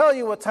can't tell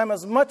you what time,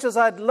 as much as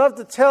I'd love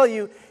to tell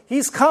you,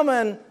 He's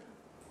coming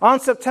on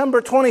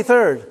September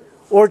 23rd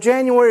or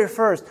January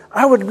 1st.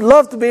 I would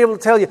love to be able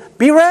to tell you,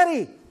 be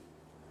ready.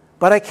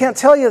 But I can't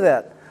tell you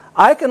that.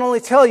 I can only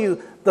tell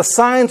you the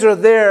signs are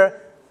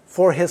there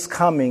for His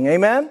coming.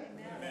 Amen?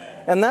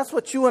 And that's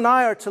what you and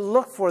I are to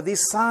look for,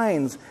 these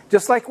signs.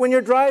 Just like when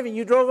you're driving,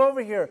 you drove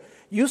over here.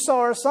 You saw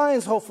our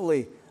signs,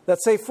 hopefully,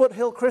 that say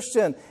Foothill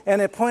Christian,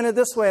 and it pointed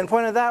this way and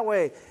pointed that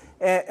way.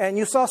 And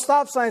you saw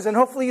stop signs, and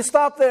hopefully you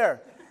stopped there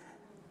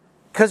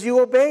because you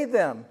obeyed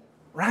them,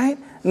 right?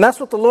 And that's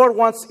what the Lord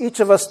wants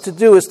each of us to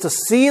do, is to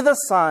see the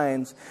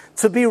signs,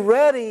 to be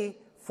ready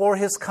for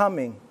His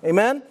coming.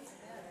 Amen?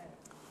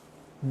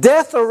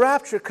 Death or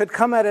rapture could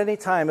come at any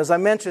time. As I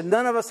mentioned,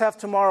 none of us have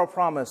tomorrow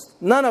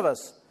promised. None of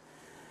us.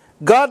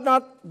 God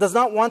does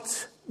not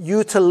want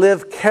you to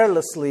live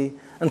carelessly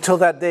until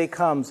that day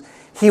comes.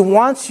 He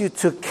wants you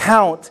to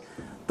count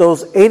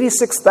those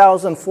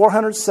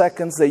 86,400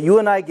 seconds that you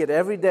and I get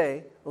every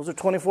day. Those are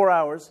 24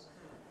 hours.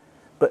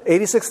 But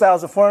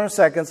 86,400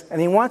 seconds, and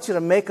He wants you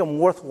to make them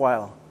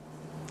worthwhile.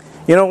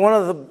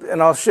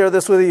 And I'll share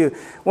this with you,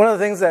 one of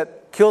the things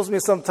that kills me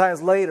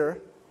sometimes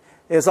later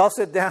is I'll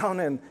sit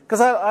down, and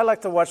because I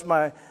like to watch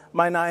my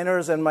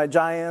Niners and my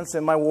Giants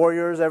and my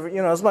Warriors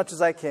as much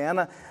as I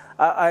can.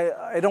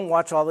 I don't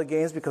watch all the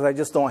games because I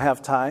just don't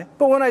have time.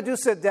 But when I do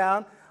sit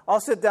down, I'll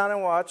sit down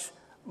and watch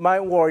my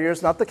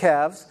Warriors, not the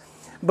Cavs.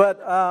 But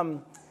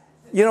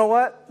you know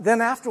what?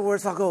 Then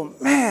afterwards I'll go,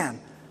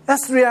 man,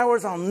 that's 3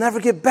 hours I'll never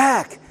get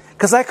back.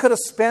 Because I could have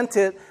spent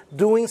it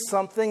doing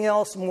something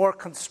else more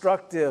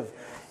constructive.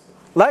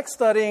 Like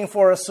studying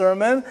for a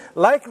sermon,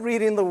 like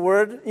reading the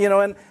Word,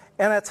 and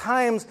at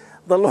times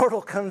the Lord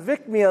will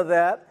convict me of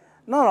that.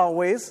 Not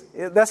always.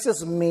 That's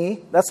just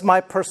me. That's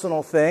my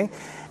personal thing.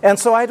 And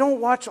so I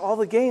don't watch all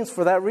the games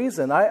for that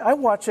reason. I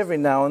watch every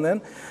now and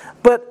then.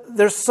 But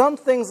there's some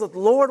things that the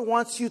Lord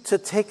wants you to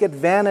take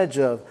advantage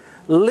of.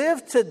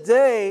 Live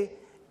today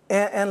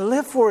and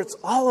live for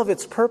all of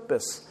its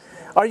purpose.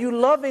 Are you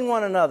loving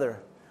one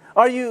another?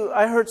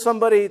 I heard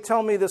somebody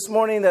tell me this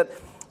morning that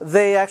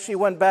they actually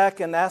went back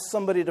and asked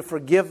somebody to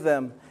forgive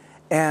them.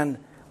 And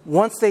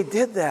once they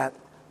did that,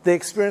 they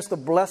experienced a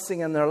blessing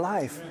in their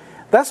life.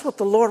 That's what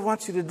the Lord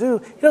wants you to do.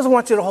 He doesn't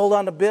want you to hold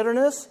on to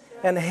bitterness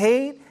and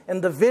hate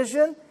and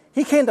division.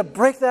 He came to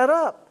break that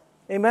up.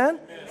 Amen?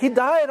 He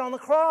died on the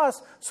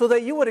cross so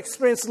that you would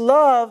experience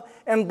love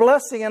and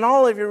blessing in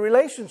all of your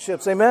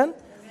relationships. Amen?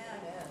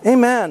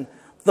 Amen.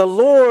 The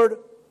Lord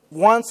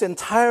wants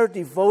entire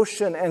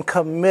devotion and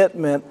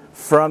commitment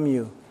from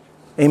you.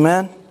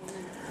 Amen?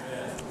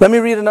 Let me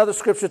read another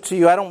scripture to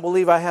you. I don't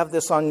believe I have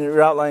this on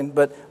your outline,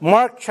 but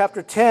Mark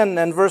chapter 10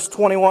 and verse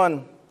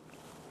 21.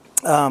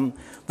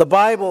 The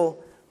Bible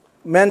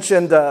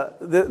mentioned,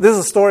 this is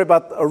a story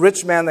about a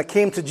rich man that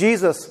came to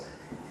Jesus.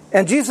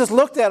 And Jesus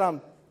looked at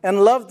him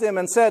and loved him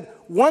and said,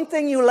 "One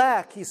thing you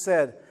lack," he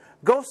said.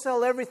 "Go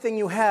sell everything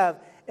you have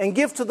and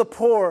give to the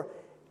poor,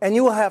 and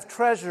you will have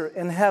treasure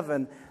in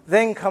heaven.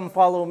 Then come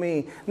follow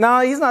me."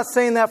 Now, he's not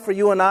saying that for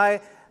you and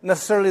I,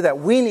 necessarily that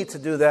we need to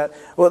do that.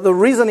 Well, the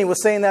reason he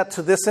was saying that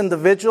to this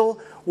individual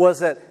was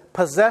that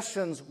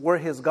possessions were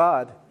his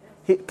God.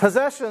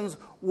 Possessions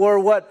were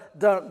what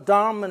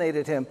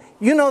dominated him.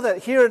 You know that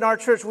here in our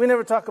church, we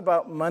never talk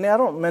about money. I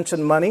don't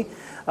mention money.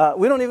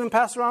 We don't even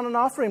pass around an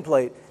offering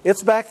plate.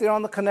 It's back there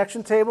on the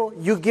connection table.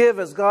 You give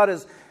as God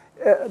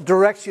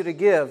directs you to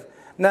give.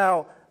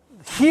 Now,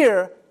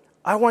 here,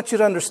 I want you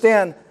to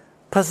understand,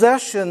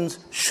 possessions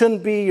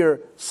shouldn't be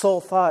your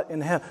sole thought in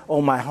heaven.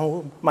 Oh, my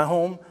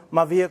home,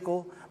 my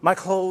vehicle, my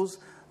clothes,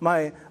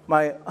 my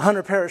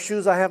 100 pair of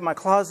shoes I have in my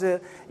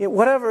closet.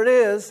 Whatever it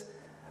is,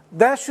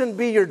 that shouldn't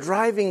be your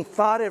driving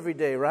thought every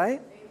day, right?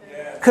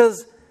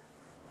 Because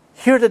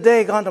here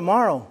today, gone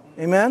tomorrow.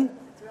 Amen?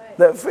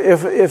 That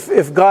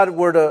if God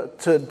were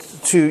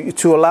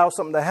to allow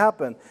something to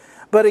happen.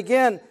 But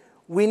again,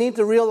 we need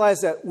to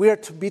realize that we are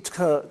to be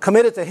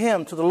committed to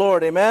Him, to the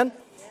Lord. Amen?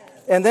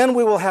 And then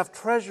we will have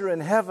treasure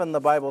in heaven,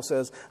 the Bible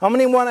says. How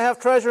many want to have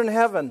treasure in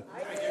heaven?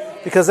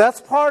 Because that's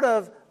part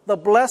of the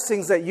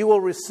blessings that you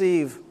will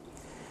receive.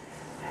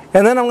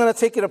 And then I'm going to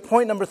take you to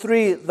point number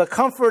 3, the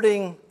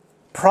comforting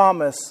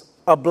promise,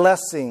 a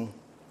blessing.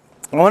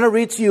 I want to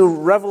read to you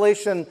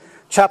Revelation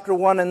chapter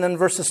 1 and then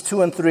verses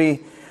 2 and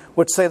 3,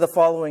 which say the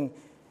following.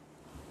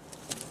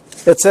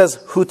 It says,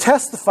 "Who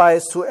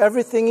testifies to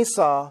everything he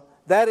saw,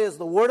 that is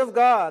the word of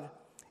God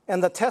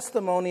and the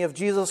testimony of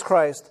Jesus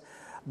Christ.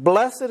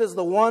 Blessed is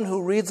the one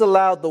who reads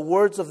aloud the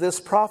words of this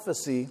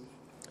prophecy,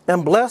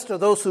 and blessed are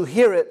those who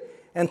hear it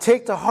and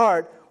take to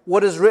heart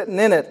what is written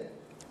in it,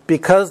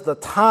 because the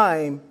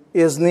time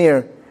is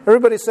near."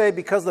 Everybody say,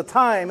 because the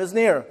time is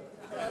near.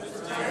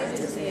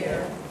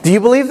 Do you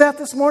believe that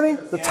this morning?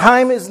 The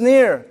time is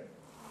near.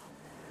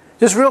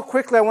 Just real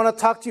quickly, I want to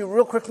talk to you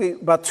real quickly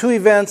about 2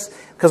 events,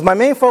 because my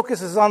main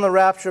focus is on the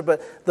rapture,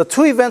 but the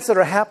 2 events that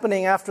are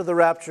happening after the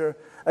rapture,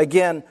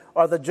 again,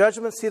 are the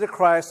judgment seat of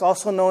Christ,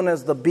 also known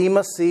as the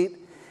Bema seat,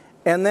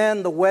 and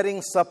then the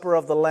wedding supper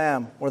of the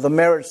Lamb, or the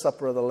marriage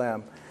supper of the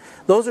Lamb.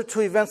 Those are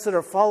 2 events that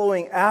are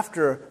following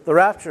after the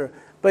rapture.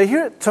 But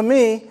here, to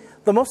me,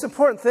 the most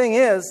important thing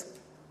is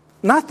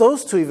not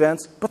those 2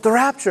 events, but the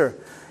rapture.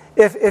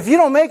 If you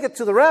don't make it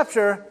to the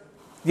rapture,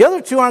 the other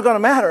 2 aren't going to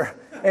matter.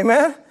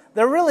 Amen?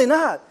 They're really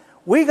not.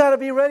 We got to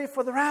be ready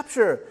for the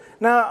rapture.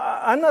 Now,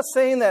 I'm not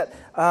saying that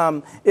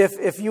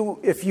if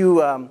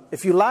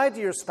you lied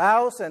to your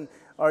spouse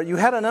or you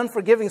had an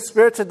unforgiving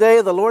spirit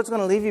today, the Lord's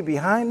going to leave you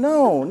behind.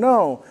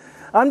 No.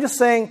 I'm just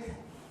saying,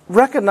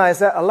 recognize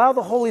that. Allow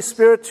the Holy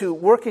Spirit to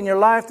work in your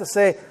life to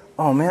say,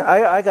 "Oh man,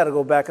 I got to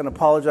go back and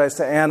apologize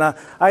to Anna.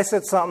 I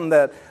said something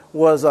that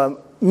was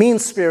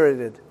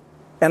mean-spirited,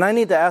 and I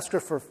need to ask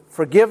her for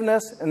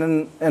forgiveness,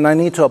 and I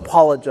need to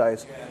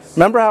apologize." Yes.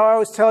 Remember how I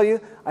always tell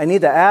you, I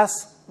need to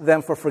ask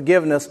them for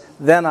forgiveness,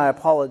 then I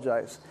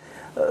apologize.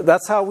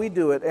 That's how we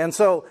do it. And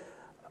so,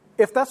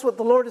 if that's what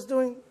the Lord is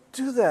doing,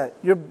 do that.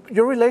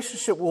 Your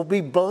relationship will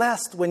be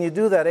blessed when you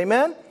do that.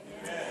 Amen?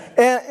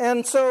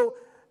 And so,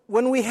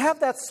 when we have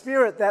that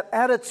spirit, that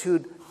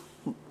attitude,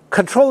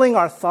 controlling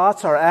our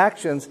thoughts, our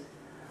actions,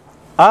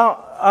 I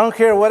don't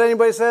care what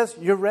anybody says,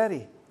 you're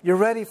ready. You're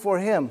ready for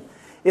Him.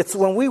 It's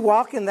when we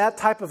walk in that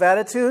type of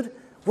attitude,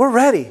 we're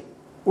ready.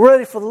 We're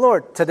ready for the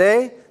Lord.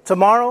 Today,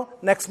 tomorrow,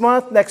 next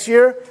month, next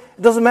year,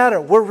 it doesn't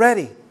matter. We're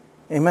ready.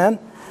 Amen?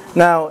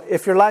 Now,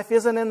 if your life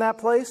isn't in that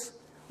place,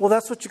 well,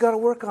 that's what you got to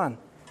work on.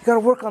 You got to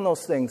work on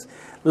those things.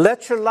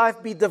 Let your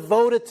life be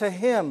devoted to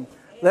Him.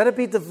 Let it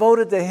be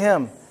devoted to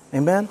Him.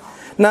 Amen?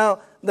 Now,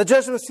 the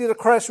judgment seat of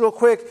Christ, real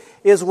quick,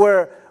 is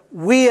where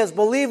we as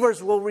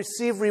believers will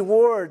receive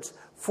rewards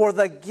for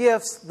the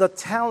gifts, the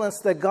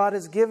talents that God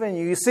has given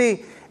you. You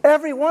see,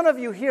 every one of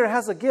you here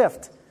has a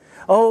gift.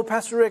 Oh,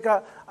 Pastor Rick,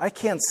 I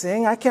can't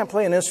sing. I can't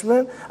play an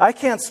instrument. I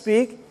can't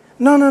speak.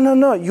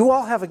 No. You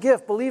all have a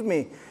gift, believe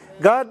me.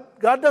 God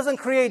doesn't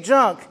create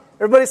junk.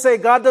 Everybody say,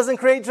 God doesn't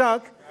create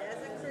junk.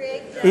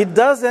 He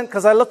doesn't,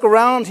 because I look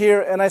around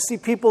here and I see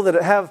people that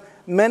have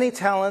many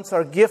talents,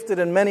 are gifted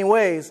in many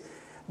ways.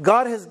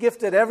 God has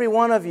gifted every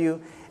one of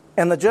you.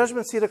 And the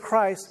judgment seat of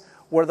Christ,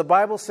 where the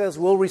Bible says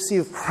we'll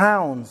receive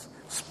crowns,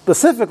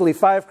 specifically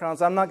 5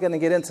 crowns. I'm not going to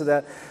get into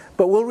that.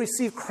 But we'll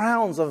receive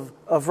crowns of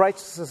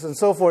righteousness and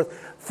so forth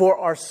for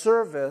our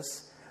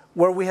service,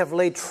 where we have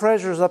laid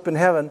treasures up in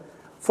heaven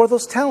for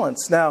those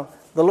talents. Now,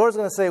 the Lord's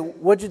going to say,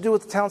 what'd you do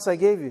with the talents I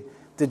gave you?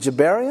 Did you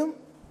bury them?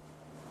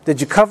 Did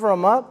you cover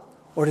them up?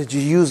 Or did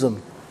you use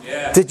them?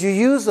 Yeah. Did you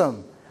use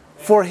them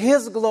for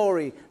His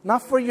glory?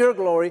 Not for your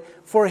glory,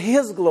 for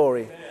His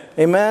glory.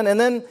 Amen. And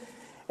then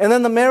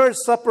the marriage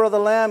supper of the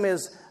Lamb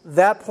is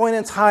that point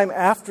in time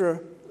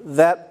after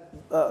that,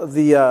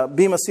 the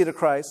Bema seat of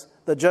Christ,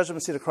 the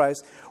judgment seat of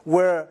Christ,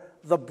 where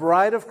the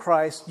bride of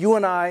Christ, you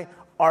and I,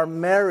 are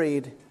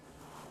married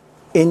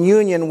in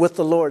union with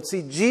the Lord.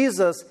 See,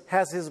 Jesus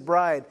has His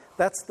bride.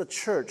 That's the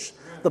church.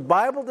 The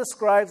Bible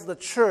describes the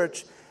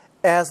church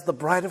as the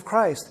bride of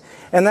Christ.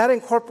 And that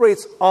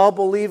incorporates all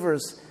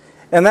believers.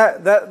 And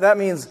that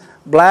means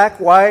black,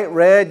 white,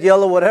 red,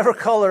 yellow, whatever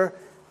color,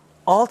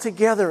 all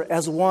together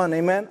as one.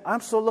 Amen?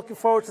 I'm so looking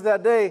forward to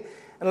that day.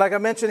 And like I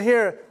mentioned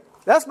here,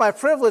 that's my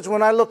privilege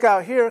when I look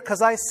out here,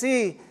 because I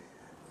see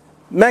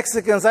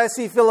Mexicans, I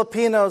see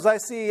Filipinos, I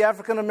see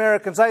African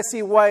Americans, I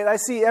see white, I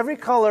see every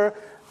color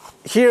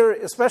here,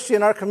 especially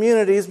in our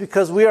communities,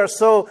 because we are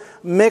so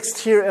mixed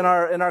here in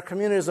our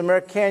communities,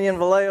 American Canyon,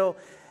 Vallejo.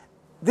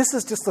 This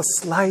is just a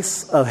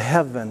slice of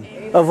heaven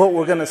of what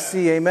we're going to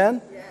see.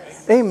 Amen?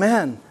 Yes.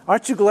 Amen.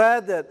 Aren't you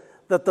glad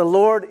that the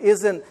Lord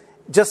isn't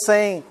just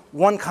saying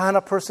one kind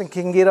of person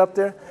can get up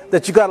there?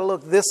 That you got to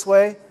look this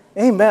way?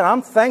 Amen.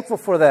 I'm thankful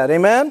for that.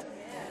 Amen?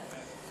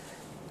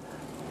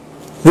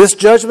 This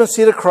judgment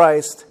seat of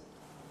Christ,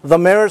 the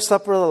marriage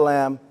supper of the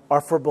Lamb,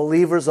 are for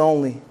believers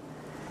only.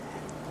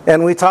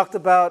 And we talked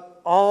about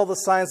all the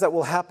signs that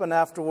will happen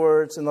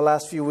afterwards in the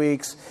last few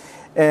weeks.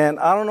 And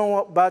I don't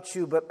know about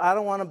you, but I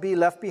don't want to be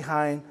left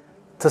behind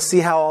to see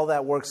how all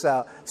that works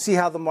out. See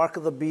how the mark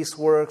of the beast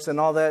works and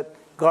all that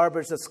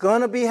garbage that's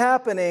going to be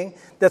happening,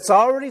 that's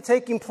already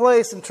taking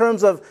place in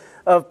terms of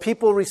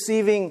people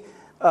receiving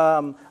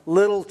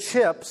little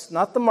chips.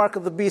 Not the mark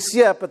of the beast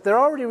yet, but they're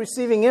already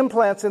receiving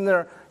implants in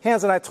their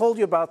hands. And I told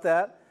you about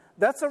that.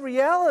 That's a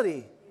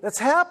reality that's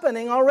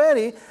happening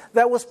already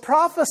that was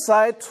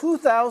prophesied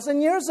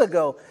 2,000 years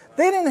ago.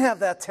 They didn't have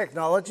that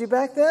technology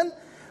back then.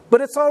 But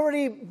it's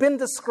already been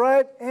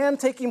described and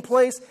taking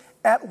place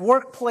at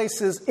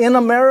workplaces in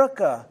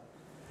America.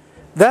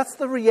 That's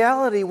the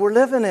reality we're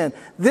living in.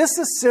 This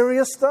is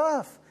serious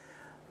stuff.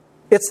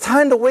 It's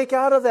time to wake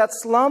out of that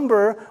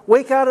slumber,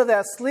 wake out of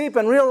that sleep,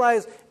 and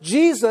realize,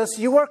 Jesus,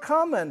 you are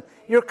coming.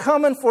 You're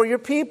coming for your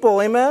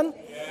people. Amen?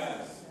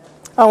 Yes.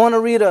 I want to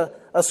read a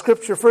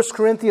scripture, 1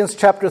 Corinthians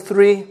chapter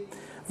 3,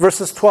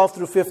 verses 12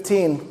 through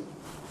 15.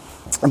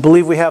 I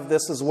believe we have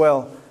this as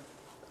well.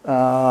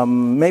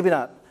 Maybe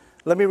not.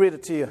 Let me read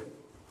it to you.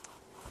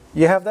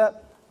 You have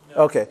that?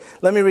 No. Okay,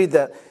 let me read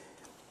that.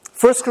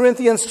 1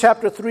 Corinthians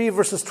chapter 3,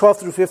 verses 12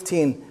 through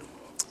 15.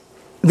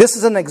 This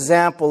is an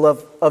example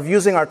of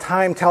using our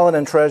time, talent,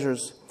 and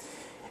treasures.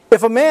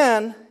 If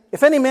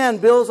any man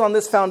builds on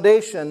this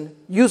foundation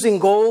using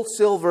gold,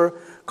 silver,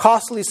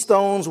 costly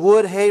stones,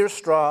 wood, hay, or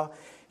straw,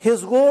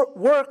 his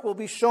work will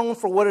be shown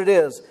for what it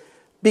is,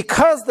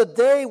 because the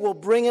day will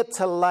bring it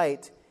to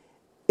light.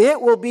 It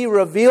will be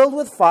revealed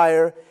with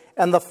fire,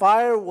 and the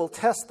fire will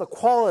test the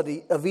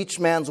quality of each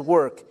man's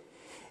work.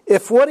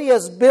 If what he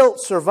has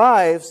built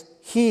survives,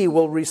 he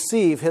will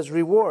receive his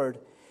reward.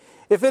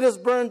 If it is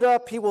burned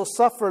up, he will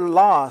suffer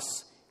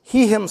loss.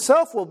 He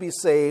himself will be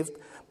saved,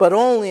 but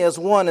only as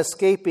one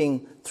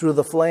escaping through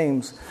the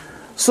flames.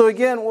 So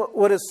again,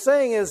 what it's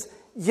saying is,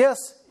 yes,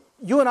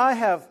 you and I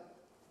have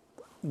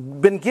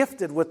been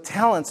gifted with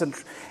talents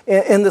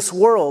in this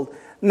world.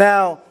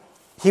 Now,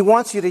 He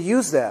wants you to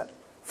use that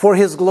for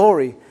His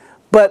glory.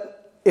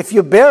 But if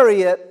you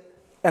bury it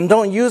and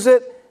don't use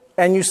it,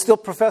 and you still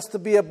profess to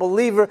be a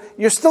believer,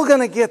 you're still going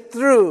to get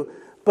through,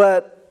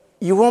 but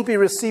you won't be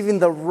receiving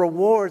the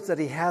rewards that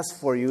He has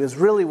for you, is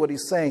really what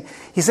He's saying.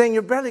 He's saying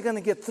you're barely going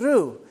to get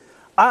through.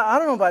 I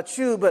don't know about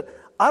you, but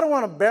I don't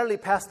want to barely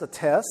pass the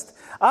test.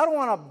 I don't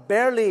want to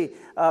barely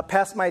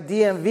pass my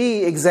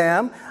DMV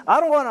exam. I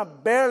don't want to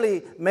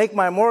barely make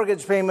my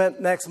mortgage payment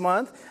next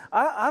month.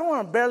 I don't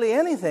want to barely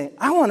anything.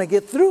 I want to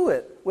get through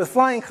it with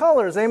flying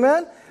colors.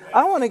 Amen?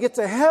 I want to get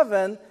to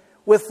heaven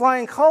with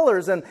flying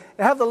colors and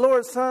have the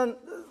Lord's Son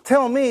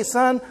tell me,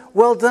 son,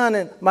 well done,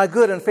 and my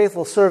good and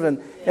faithful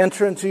servant,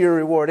 enter into your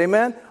reward.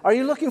 Amen? Are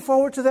you looking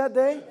forward to that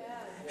day?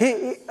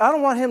 I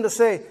don't want Him to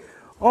say,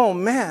 oh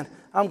man,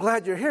 I'm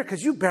glad you're here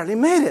because you barely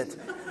made it.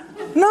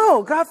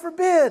 No, God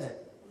forbid.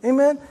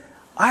 Amen?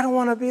 I don't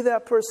want to be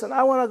that person.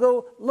 I want to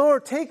go,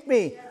 Lord, take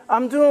me.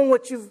 I'm doing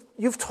what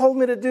you've told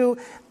me to do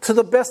to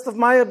the best of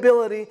my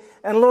ability.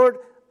 And Lord,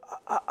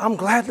 I'm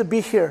glad to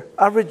be here.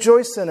 I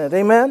rejoice in it.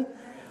 Amen?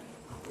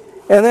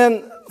 And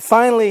then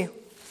finally,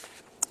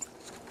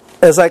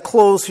 as I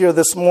close here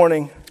this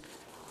morning,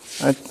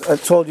 I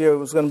told you I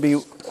was going to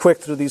be quick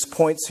through these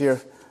points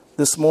here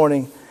this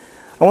morning.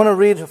 I want to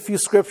read a few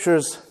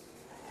scriptures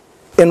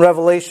in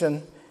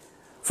Revelation.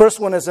 First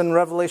one is in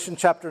Revelation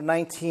chapter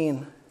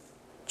 19.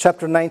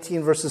 Chapter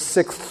 19, verses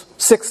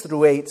 6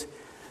 through 8.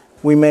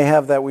 We may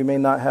have that, we may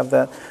not have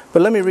that.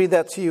 But let me read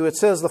that to you. It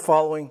says the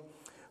following.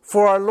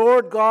 For our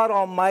Lord God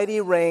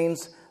Almighty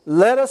reigns.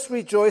 Let us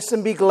rejoice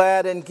and be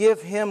glad and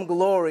give Him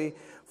glory.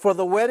 For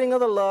the wedding of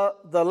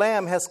the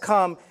Lamb has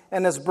come,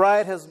 and His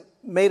bride has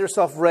made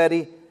herself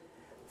ready.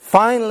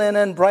 Fine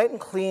linen, bright and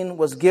clean,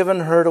 was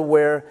given her to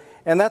wear.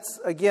 And that's,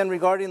 again,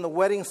 regarding the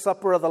wedding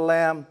supper of the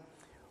Lamb.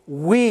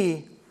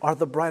 We are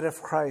the bride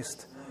of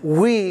Christ.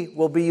 We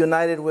will be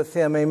united with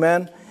Him.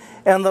 Amen.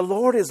 And the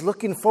Lord is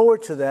looking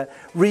forward to that,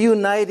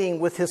 reuniting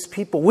with His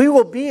people. We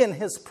will be in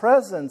His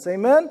presence.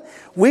 Amen.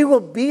 We will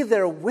be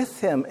there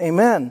with Him.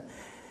 Amen.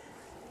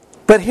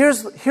 But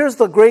here's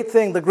the great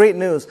thing, the great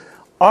news.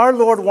 Our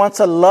Lord wants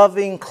a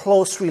loving,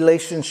 close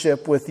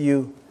relationship with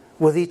you,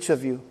 with each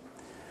of you.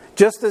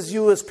 Just as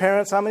you as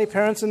parents, how many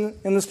parents in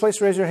this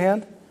place, raise your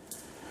hand?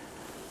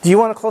 Do you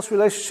want a close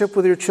relationship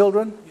with your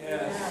children?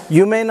 Yes.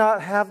 You may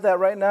not have that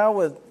right now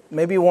with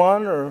maybe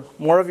one or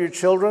more of your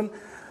children,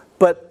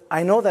 but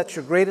I know that's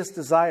your greatest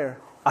desire.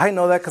 I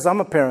know that because I'm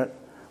a parent.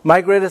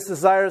 My greatest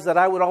desire is that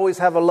I would always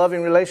have a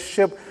loving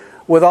relationship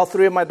with all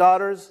three of my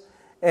daughters,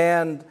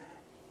 and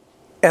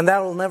that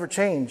will never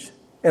change.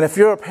 And if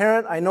you're a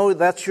parent, I know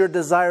that's your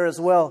desire as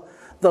well.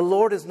 The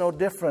Lord is no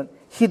different.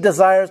 He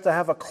desires to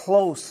have a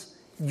close,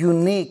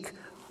 unique,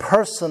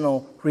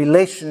 personal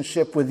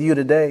relationship with you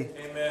today.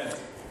 Amen.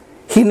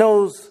 He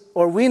knows,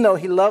 or we know,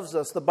 He loves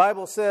us. The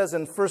Bible says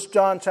in 1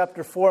 John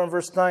chapter 4 and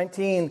verse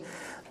 19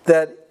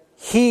 that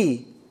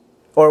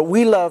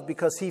we love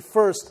because He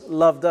first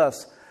loved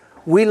us.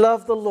 We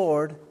love the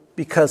Lord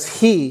because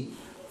He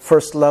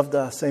first loved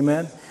us.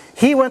 Amen.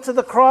 He went to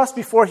the cross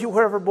before you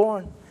were ever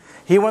born.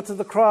 He went to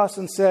the cross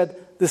and said,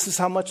 "This is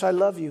how much I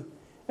love you."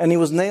 And He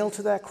was nailed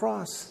to that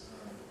cross.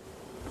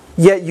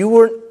 Yet you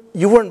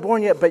weren't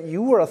born yet, but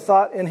you were a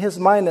thought in His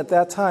mind at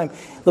that time.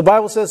 The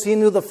Bible says He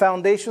knew the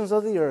foundations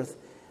of the earth,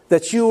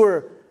 that you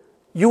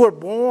were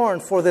born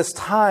for this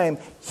time.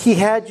 He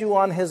had you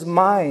on His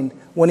mind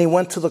when He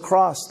went to the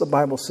cross, the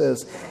Bible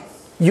says.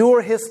 You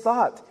were His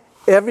thought.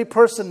 Every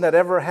person that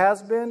ever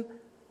has been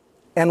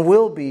and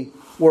will be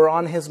were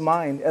on His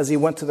mind as He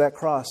went to that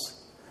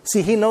cross.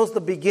 See, He knows the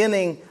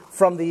beginning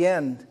from the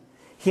end.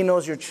 He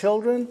knows your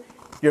children,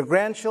 your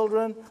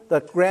grandchildren, the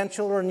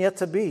grandchildren yet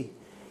to be.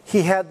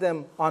 He had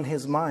them on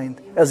His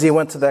mind as He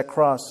went to that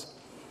cross.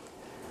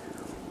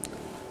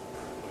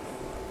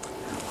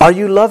 Are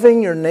you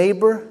loving your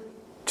neighbor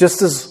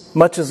just as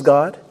much as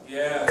God?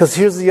 Yeah. Because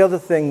here's the other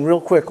thing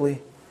real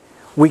quickly.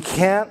 We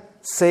can't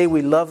say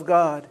we love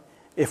God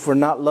if we're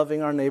not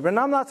loving our neighbor. And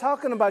I'm not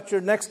talking about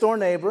your next door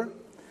neighbor.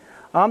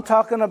 I'm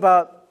talking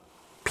about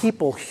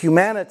people,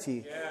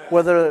 humanity.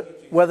 Yeah.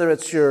 Whether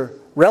it's your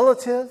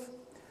relative,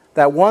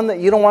 that one that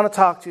you don't want to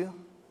talk to.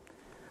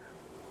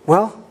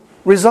 Well,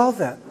 resolve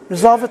that.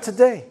 Resolve it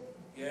today.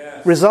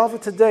 Yes. Resolve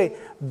it today.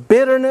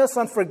 Bitterness,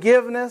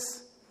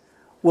 unforgiveness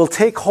will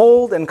take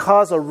hold and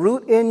cause a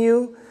root in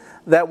you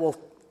that will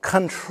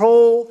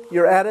control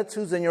your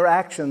attitudes and your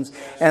actions.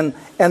 And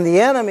the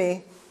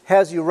enemy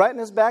has you right in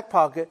his back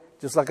pocket,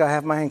 just like I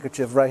have my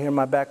handkerchief right here in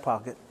my back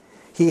pocket.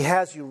 He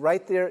has you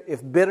right there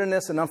if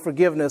bitterness and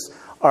unforgiveness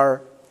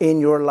are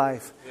in your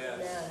life.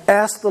 Yes.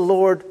 Ask the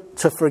Lord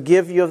to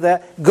forgive you of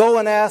that. Go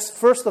and ask,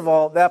 first of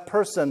all, that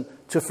person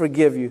to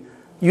forgive you.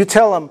 You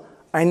tell them,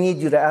 I need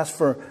you to ask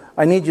to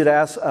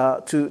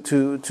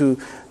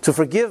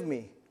forgive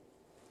me,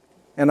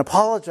 and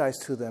apologize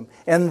to them.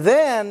 And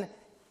then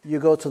you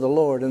go to the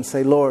Lord and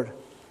say, Lord,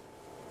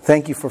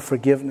 thank you for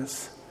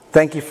forgiveness.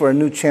 Thank you for a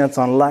new chance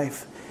on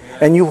life.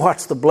 And you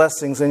watch the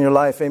blessings in your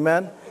life.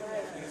 Amen.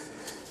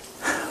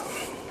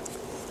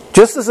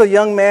 Just as a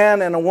young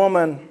man and a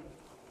woman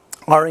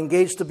are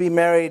engaged to be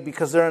married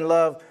because they're in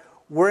love,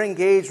 we're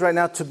engaged right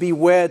now to be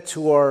wed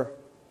to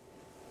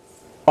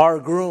our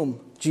groom,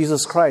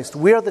 Jesus Christ.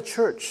 We are the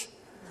church,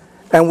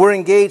 and we're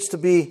engaged to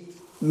be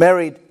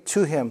married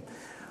to Him.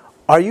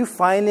 Are you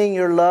finding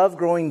your love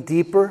growing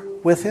deeper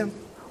with Him?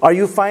 Are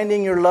you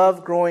finding your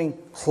love growing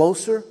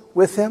closer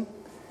with Him?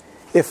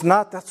 If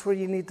not, that's where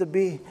you need to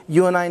be.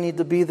 You and I need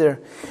to be there.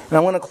 And I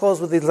want to close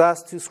with these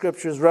last two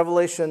scriptures,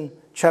 Revelation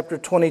chapter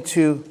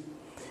 22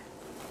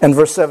 and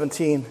verse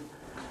 17.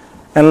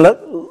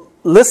 And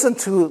listen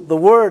to the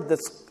word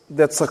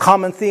that's a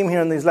common theme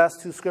here in these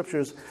last two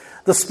scriptures.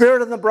 The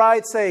Spirit and the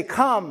bride say,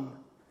 come.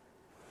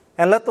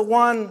 And let the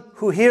one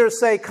who hears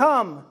say,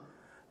 come.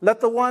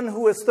 Let the one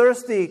who is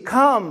thirsty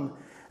come.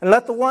 And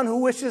let the one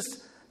who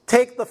wishes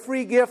take the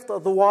free gift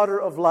of the water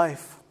of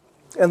life.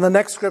 And the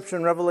next scripture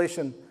in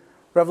Revelation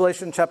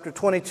chapter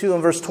 22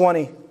 and verse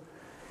 20.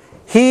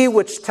 He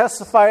which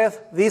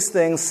testifieth these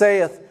things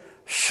saith,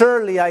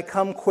 surely I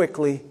come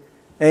quickly.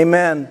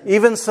 Amen.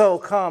 Even so,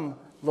 come,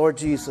 Lord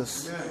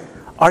Jesus. Amen.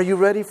 Are you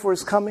ready for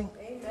His coming?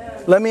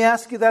 Amen. Let me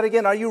ask you that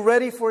again. Are you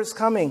ready for His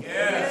coming?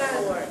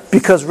 Yes.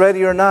 Because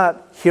ready or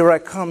not, here I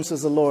come,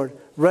 says the Lord.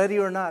 Ready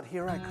or not,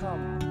 here I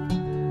come.